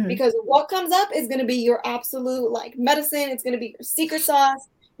 Because what comes up is going to be your absolute, like, medicine. It's going to be your secret sauce.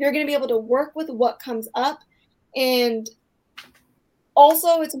 You're going to be able to work with what comes up. And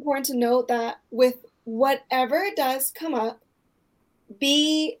also, it's important to note that with whatever does come up,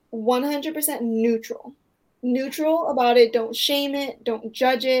 be 100% neutral about it. Don't shame it. Don't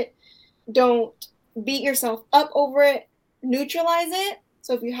judge it. Don't beat yourself up over it. Neutralize it.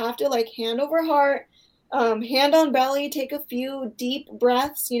 So if you have to, like, hand over heart, hand on belly, take a few deep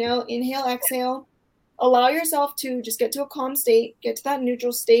breaths, inhale, exhale, allow yourself to just get to a calm state, get to that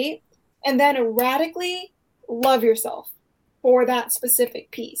neutral state, and then radically love yourself for that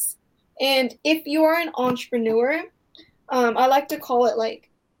specific piece. And if you are an entrepreneur, I like to call it, like,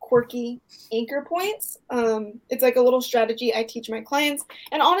 quirky anchor points. It's like a little strategy I teach my clients.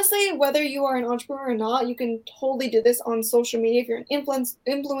 And honestly, whether you are an entrepreneur or not, you can totally do this on social media if you're an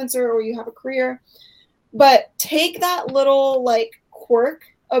influencer or you have a career. But take that little, like, quirk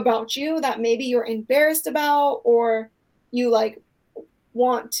about you that maybe you're embarrassed about, or you, like,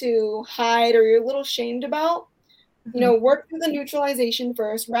 want to hide, or you're a little shamed about. Work through the neutralization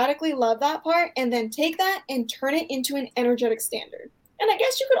first, radically love that part, and then take that and turn it into an energetic standard. And I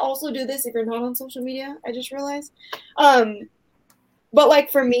guess you could also do this if you're not on social media, I just realized. But,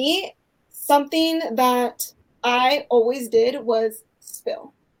 like, for me, something that I always did was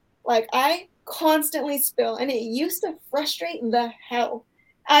spill. Like, I constantly spill, and it used to frustrate the hell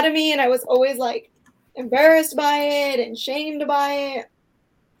out of me, and I was always, like, embarrassed by it and shamed by it.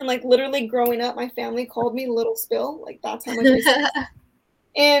 And, like, literally growing up, my family called me Little Spill. Like, that's how much I spill.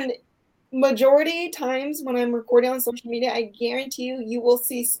 And majority times when I'm recording on social media, I guarantee you will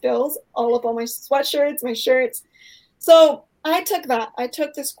see spills all up on my sweatshirts, my shirts. So I took that. I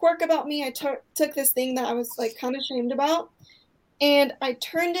took this quirk about me. I took this thing that I was, like, kind of shamed about, and I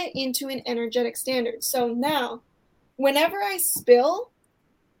turned it into an energetic standard. So now, whenever I spill,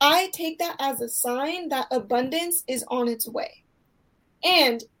 I take that as a sign that abundance is on its way.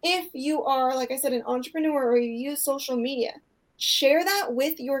 And if you are, like I said, an entrepreneur or you use social media, share that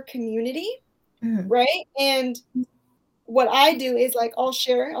with your community, right? And what I do is, like,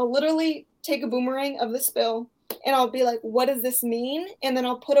 I'll literally take a boomerang of the spill and I'll be like, what does this mean? And then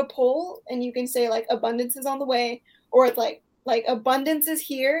I'll put a poll and you can say like abundance is on the way, or it's like abundance is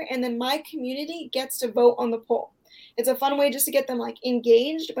here, and then my community gets to vote on the poll. It's a fun way just to get them like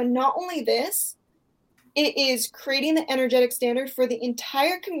engaged. But not only this, it is creating the energetic standard for the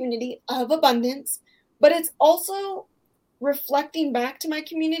entire community of abundance, but it's also reflecting back to my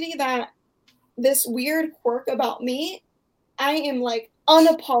community that this weird quirk about me, I am like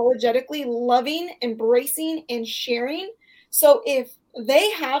unapologetically loving, embracing, and sharing. So if they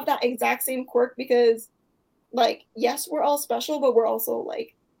have that exact same quirk, because like, yes, we're all special, but we're also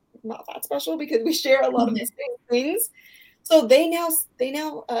like not that special because we share a lot of the same things. So they now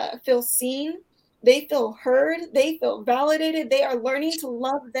feel seen, they feel heard, they feel validated, they are learning to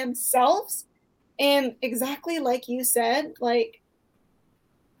love themselves. And exactly like you said, like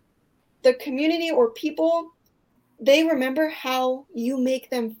the community or people, they remember how you make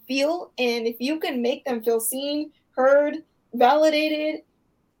them feel. And if you can make them feel seen, heard, validated,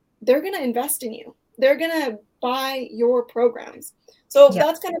 they're going to invest in you. They're going to buy your programs. So Yeah.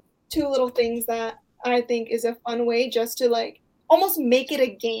 that's kind of two little things that I think is a fun way just to like almost make it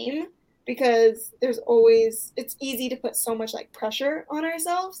a game, because it's easy to put so much like pressure on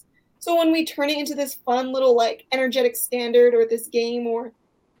ourselves. So when we turn it into this fun little like energetic standard or this game or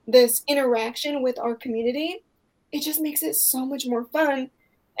this interaction with our community, it just makes it so much more fun.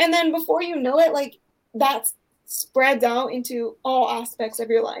 And then before you know it, like that spreads out into all aspects of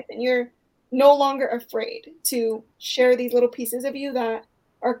your life, and you're no longer afraid to share these little pieces of you that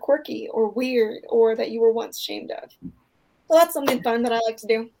are quirky or weird or that you were once ashamed of. So that's something fun that I like to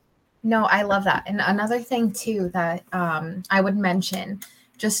do. No, I love that. And another thing too that I would mention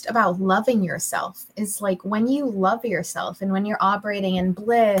just about loving yourself is like when you love yourself and when you're operating in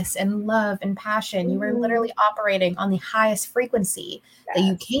bliss and love and passion, you are literally operating on the highest frequency that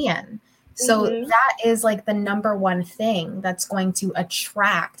you can. So that is like the number one thing that's going to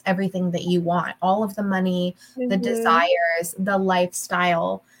attract everything that you want, all of the money, the desires, the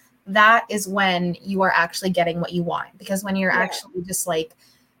lifestyle. That is when you are actually getting what you want. Because when you're actually just like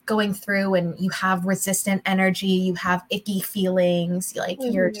going through and you have resistant energy, you have icky feelings, like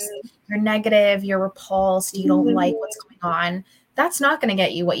you're negative, you're repulsed, you don't like what's going on, that's not going to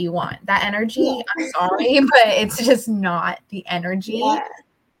get you what you want. That energy, I'm sorry, but it's just not the energy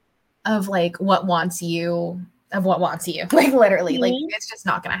of like what wants you, like literally, like it's just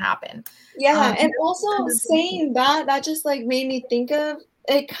not going to happen. And also saying that just like made me think of,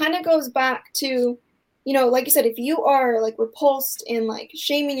 it kind of goes back to, you know, like you said, if you are like repulsed and like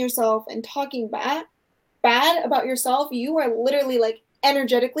shaming yourself and talking bad about yourself, you are literally like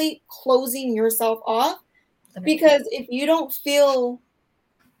energetically closing yourself off. Because if you don't feel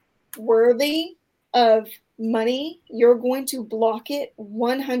worthy of money, you're going to block it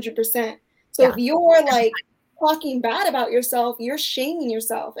 100%. So if you're like talking bad about yourself, you're shaming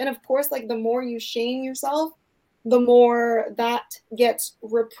yourself. And of course, like the more you shame yourself, the more that gets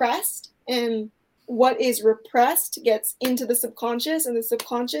repressed. And what is repressed gets into the subconscious, and the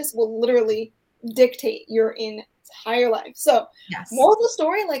subconscious will literally dictate your entire life. So more of the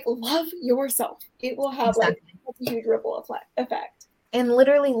story, like love yourself. It will have like a huge ripple effect. And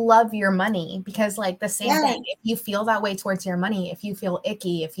literally love your money, because like the same thing, if you feel that way towards your money, if you feel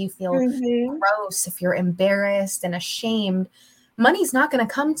icky, if you feel gross, if you're embarrassed and ashamed, money's not going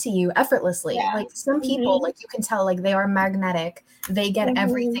to come to you effortlessly. Like some people, like you can tell, like they are magnetic, they get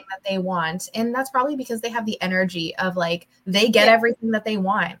everything that they want, and that's probably because they have the energy of like they get everything that they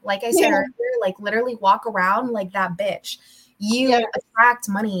want. Like I said earlier, like literally walk around like that bitch. You attract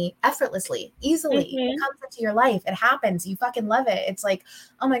money effortlessly, easily. It comes into your life. It happens. You fucking love it. It's like,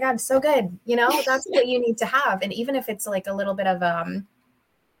 oh my God, so good. You know, that's what you need to have. And even if it's like a little bit of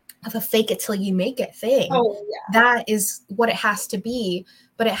a fake it till you make it thing, that is what it has to be.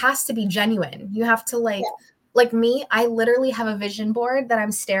 But it has to be genuine. You have to like me, I literally have a vision board that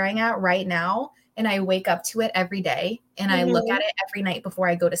I'm staring at right now. And I wake up to it every day. And I look at it every night before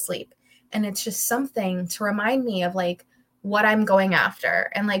I go to sleep. And it's just something to remind me of like, what I'm going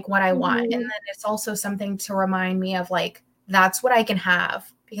after and like what I want. And then it's also something to remind me of like, that's what I can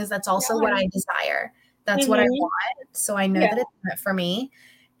have, because that's also what I desire. That's what I want. So I know that it's meant for me.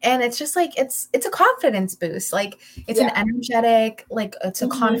 And it's just like, it's a confidence boost. Like it's an energetic, like it's a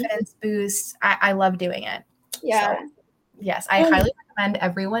confidence boost. I love doing it. So yes, I highly recommend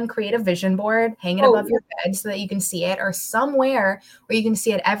everyone create a vision board, hang it above your bed so that you can see it, or somewhere where you can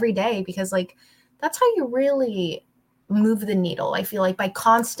see it every day, because like, that's how you really move the needle. I feel like by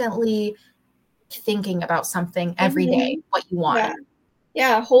constantly thinking about something every day, what you want.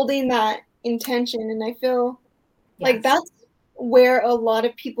 Holding that intention. And I feel like that's where a lot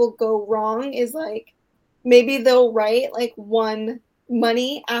of people go wrong is like maybe they'll write like one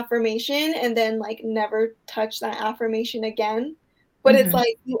money affirmation and then like never touch that affirmation again. But it's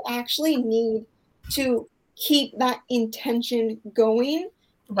like you actually need to keep that intention going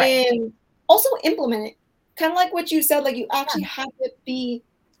and also implement it. Kind of like what you said, like you actually have to be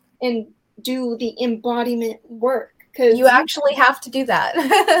and do the embodiment work. Because you actually have to do that.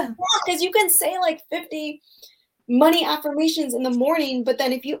 Because you can say like 50 money affirmations in the morning, but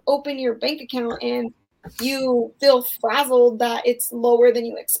then if you open your bank account and you feel frazzled that it's lower than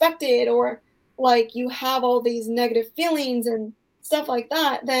you expected, or like you have all these negative feelings and stuff like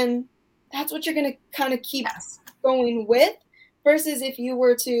that, then that's what you're going to kind of keep going with. Versus if you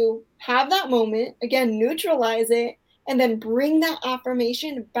were to have that moment, again, neutralize it, and then bring that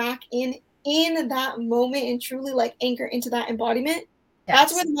affirmation back in that moment and truly like anchor into that embodiment.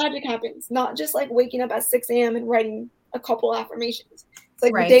 That's where the magic happens, not just like waking up at 6 a.m. and writing a couple affirmations. It's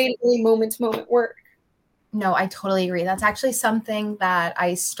like day-to-day, moment-to-moment work. No, I totally agree. That's actually something that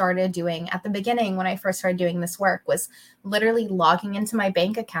I started doing at the beginning when I first started doing this work, was literally logging into my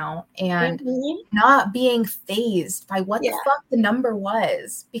bank account and not being fazed by what the fuck the number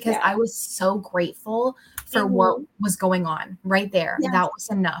was, because I was so grateful for what was going on right there. That was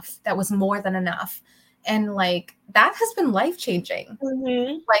enough. That was more than enough. And like, that has been life-changing.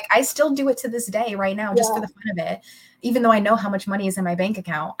 Like, I still do it to this day right now, just for the fun of it. Even though I know how much money is in my bank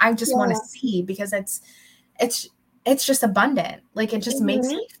account, I just want to see, because it's just abundant. Like, it just makes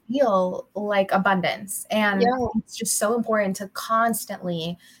me feel like abundance. And it's just so important to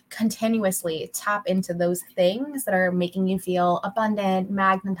constantly, continuously tap into those things that are making you feel abundant,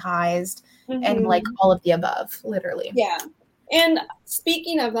 magnetized, and like all of the above, literally. Yeah. And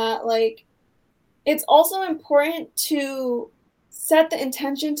speaking of that, like, it's also important to set the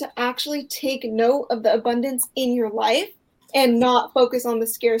intention to actually take note of the abundance in your life and not focus on the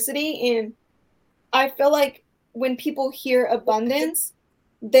scarcity. And I feel like when people hear abundance,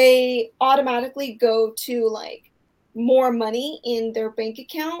 they automatically go to like more money in their bank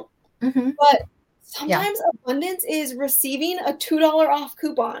account. But sometimes abundance is receiving a $2 off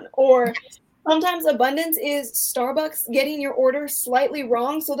coupon, or sometimes abundance is Starbucks getting your order slightly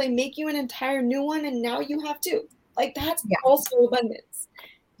wrong, so they make you an entire new one and now you have two. Like, that's also abundance.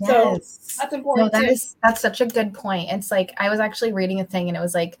 So that's important too. That's such a good point. It's like, I was actually reading a thing and it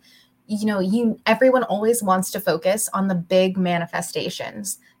was like, you know, everyone always wants to focus on the big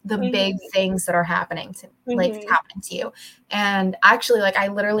manifestations, the big things that are happening to happening to you. And actually, like, I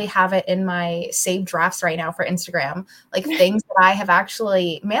literally have it in my saved drafts right now for Instagram, like things that I have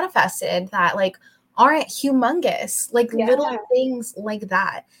actually manifested that like aren't humongous, like little things like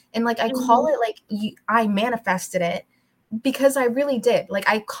that. And like, I call it like, I manifested it because I really did. Like,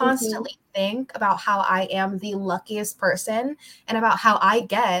 I constantly think about how I am the luckiest person and about how I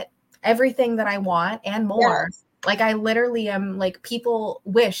get everything that I want and more. Like, I literally am like, people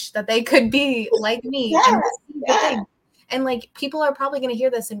wish that they could be like me. And like, people are probably going to hear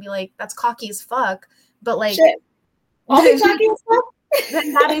this and be like, that's cocky as fuck. But like, I'll be cocky as fuck.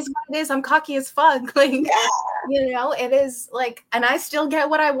 That is what it is. I'm cocky as fuck. Like, you know, it is like, and I still get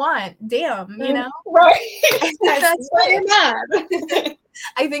what I want. Damn, you know? Right. That's why you're mad.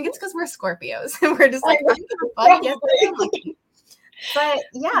 I think it's because we're Scorpios and we're just like, fuck, yes, I'm lucky. But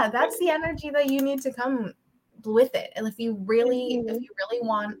yeah, that's the energy that you need to come with it. And if you really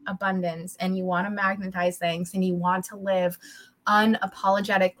want abundance and you want to magnetize things and you want to live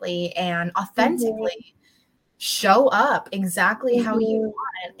unapologetically and authentically, show up exactly how you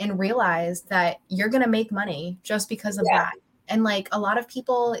want it and realize that you're going to make money just because of that. And like, a lot of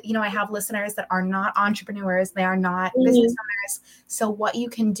people, you know, I have listeners that are not entrepreneurs. They are not business owners. So what you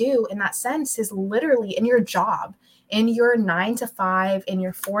can do in that sense is literally in your job, in your 9 to 5, in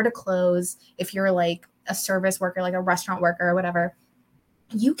your 4 to close, if you're like a service worker, like a restaurant worker or whatever,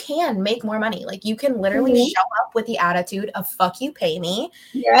 you can make more money. Like, you can literally show up with the attitude of fuck you, pay me.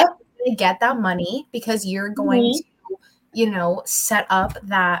 To get that money, because you're going to, you know, set up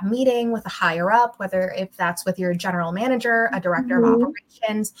that meeting with a higher up, whether if that's with your general manager, a director of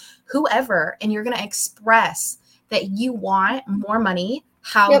operations, whoever, and you're going to express that you want more money.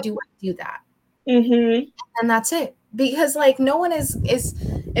 How do I do that? And that's it. Because like, no one is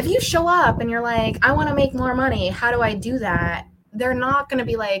if you show up and you're like, I want to make more money, how do I do that? They're not going to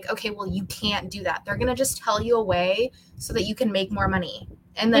be like, okay, well, you can't do that. They're going to just tell you a way so that you can make more money.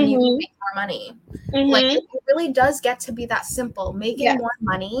 And then you can make more money. Like, it really does get to be that simple. Making more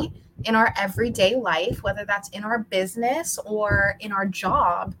money in our everyday life, whether that's in our business or in our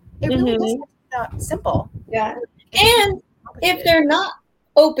job, it really does get to be that simple. And if they're not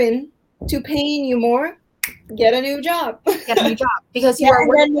open to paying you more, get a new job. Get a new job because you Yeah, are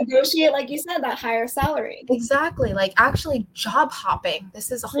and then negotiate, like you said, that higher salary. Exactly. Like actually job hopping.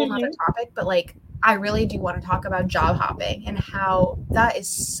 This is a whole nother topic, but like I really do want to talk about job hopping and how that is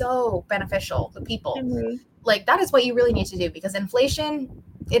so beneficial to people. Like that is what you really need to do because inflation,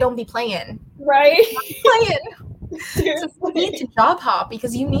 it don't be playing. Right. So you need to job hop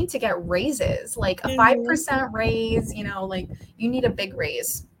because you need to get raises, like a 5% raise, you know, like you need a big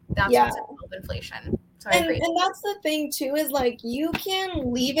raise. That's what's involved inflation. So I agree. And that's the thing too, is like you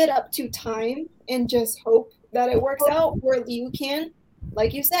can leave it up to time and just hope that it works out, or you can,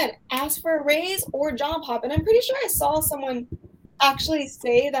 like you said, ask for a raise or job hop. And I'm pretty sure I saw someone actually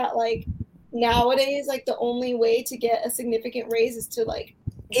say that like nowadays, like the only way to get a significant raise is to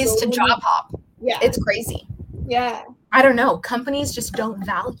job hop. Yeah. It's crazy. Yeah. I don't know. Companies just don't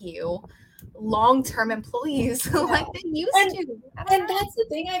value long-term employees like they used to. And that's the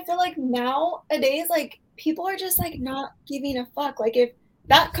thing. I feel like nowadays, like people are just like not giving a fuck. Like if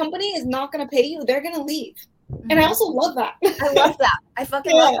that company is not going to pay you, they're going to leave. And I also love that. I love that. I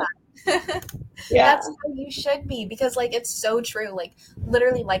fucking love that. That's how you should be because like it's so true. Like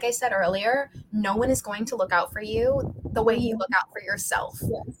literally, like I said earlier, no one is going to look out for you the way you look out for yourself.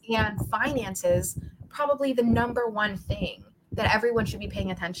 And finances, probably the number one thing that everyone should be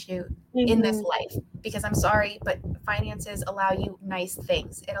paying attention to in this life, because I'm sorry, but finances allow you nice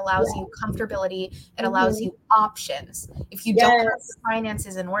things. It allows you comfortability. It allows you options. If you don't have your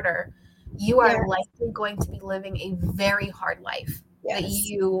finances in order, you are likely going to be living a very hard life that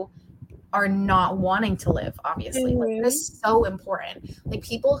you are not wanting to live, obviously. Like, it is so important. Like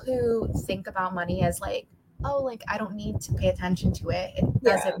people who think about money as like, oh, like I don't need to pay attention to it. It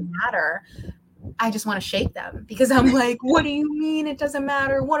doesn't matter. I just want to shake them because I'm like, what do you mean it doesn't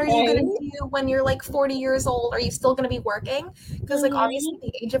matter? What are you going to do when you're like 40 years old? Are you still going to be working? Because like obviously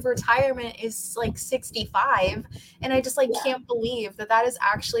the age of retirement is like 65. And I just like can't believe that that is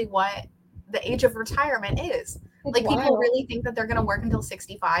actually what the age of retirement is. Like people really think that they're going to work until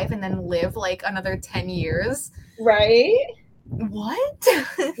 65 and then live like another 10 years. Right? What?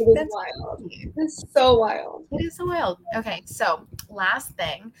 That's wild. It's so wild. It is so wild. Okay, so last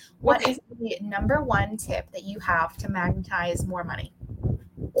thing, what is the number one tip that you have to magnetize more money?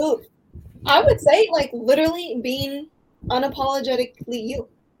 Ooh, I would say like literally being unapologetically you,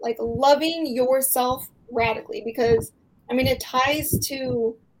 like loving yourself radically, because I mean it ties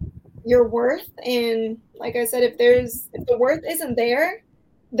to your worth. And like I said, if the worth isn't there,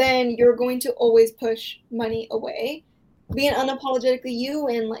 then you're going to always push money away. Being unapologetically you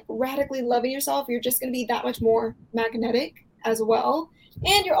and like radically loving yourself, you're just going to be that much more magnetic as well.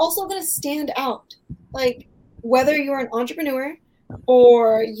 And you're also going to stand out. Like whether you're an entrepreneur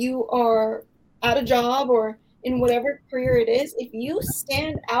or you are at a job or in whatever career it is, if you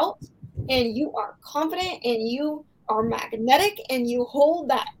stand out and you are confident and you are magnetic and you hold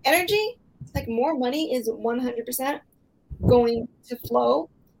that energy, it's like more money is 100% going to flow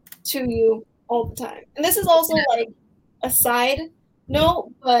to you all the time. And this is also like a side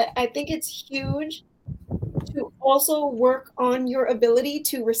note, but I think it's huge to also work on your ability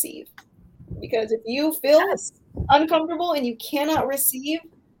to receive. Because if you feel uncomfortable and you cannot receive,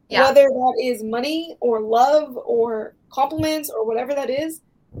 whether that is money or love or compliments or whatever that is,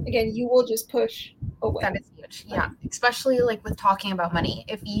 again, you will just push away. That is huge. Yeah. Especially like with talking about money.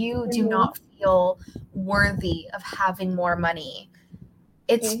 If you do not feel worthy of having more money,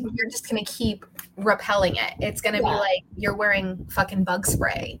 you're just going to keep repelling it. It's going to be like you're wearing fucking bug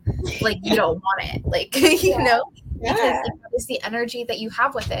spray. Like you don't want it. Like, you know, because it's the energy that you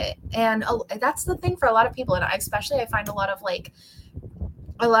have with it. And that's the thing for a lot of people. And I find a lot of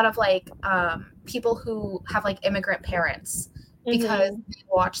people who have like immigrant parents because they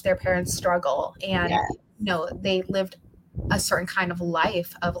watch their parents struggle and you know they lived a certain kind of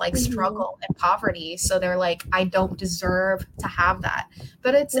life of like struggle and poverty, so they're like, I don't deserve to have that.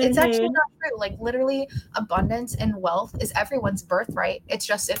 But it's actually not true. Like literally abundance and wealth is everyone's birthright. It's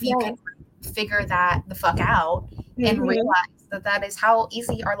just if you can figure that the fuck out and realize that is how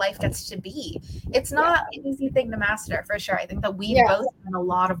easy our life gets to be. It's not an easy thing to master, for sure. I think that we've both done a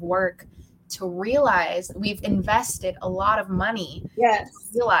lot of work to realize we've invested a lot of money to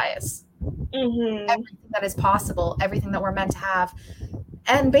realize everything that is possible, everything that we're meant to have,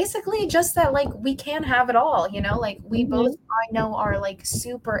 and basically just that like we can have it all, you know, like we both I know are like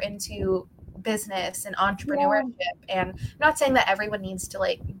super into business and entrepreneurship, and I'm not saying that everyone needs to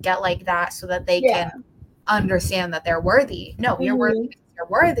like get like that so that they can understand that they're worthy. No, you're worthy because you're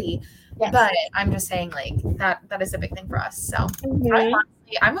worthy. But I'm just saying like that is a big thing for us. So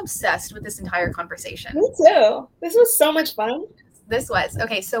I'm obsessed with this entire conversation. Me too. This was so much fun. This was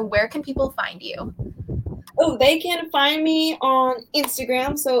okay. So where can people find you? Oh, they can find me on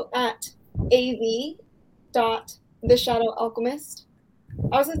Instagram. So at av.theshadowalchemist.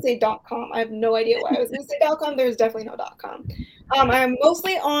 I was gonna say .com. I have no idea why I was gonna say .com. There's definitely no .com. I'm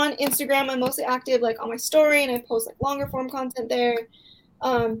mostly on Instagram. I'm mostly active like on my story, and I post like longer form content there.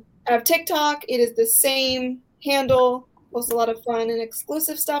 I have TikTok. It is the same handle. Post a lot of fun and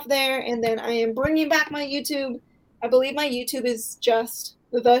exclusive stuff there. And then I am bringing back my YouTube. I believe my YouTube is just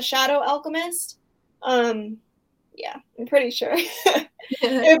The Shadow Alchemist. Yeah, I'm pretty sure.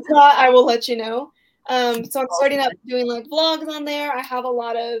 If not, I will let you know. So I'm starting up doing like vlogs on there. I have a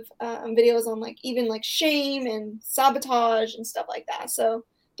lot of videos on like even like shame and sabotage and stuff like that. So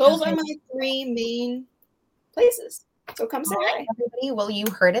those are my 3 main places. So come say hi. Everybody. Well, you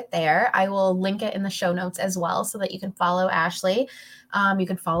heard it there. I will link it in the show notes as well so that you can follow Ashley. You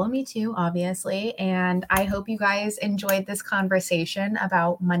can follow me too, obviously. And I hope you guys enjoyed this conversation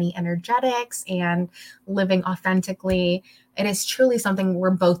about money energetics and living authentically. It is truly something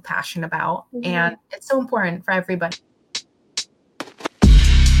we're both passionate about. And it's so important for everybody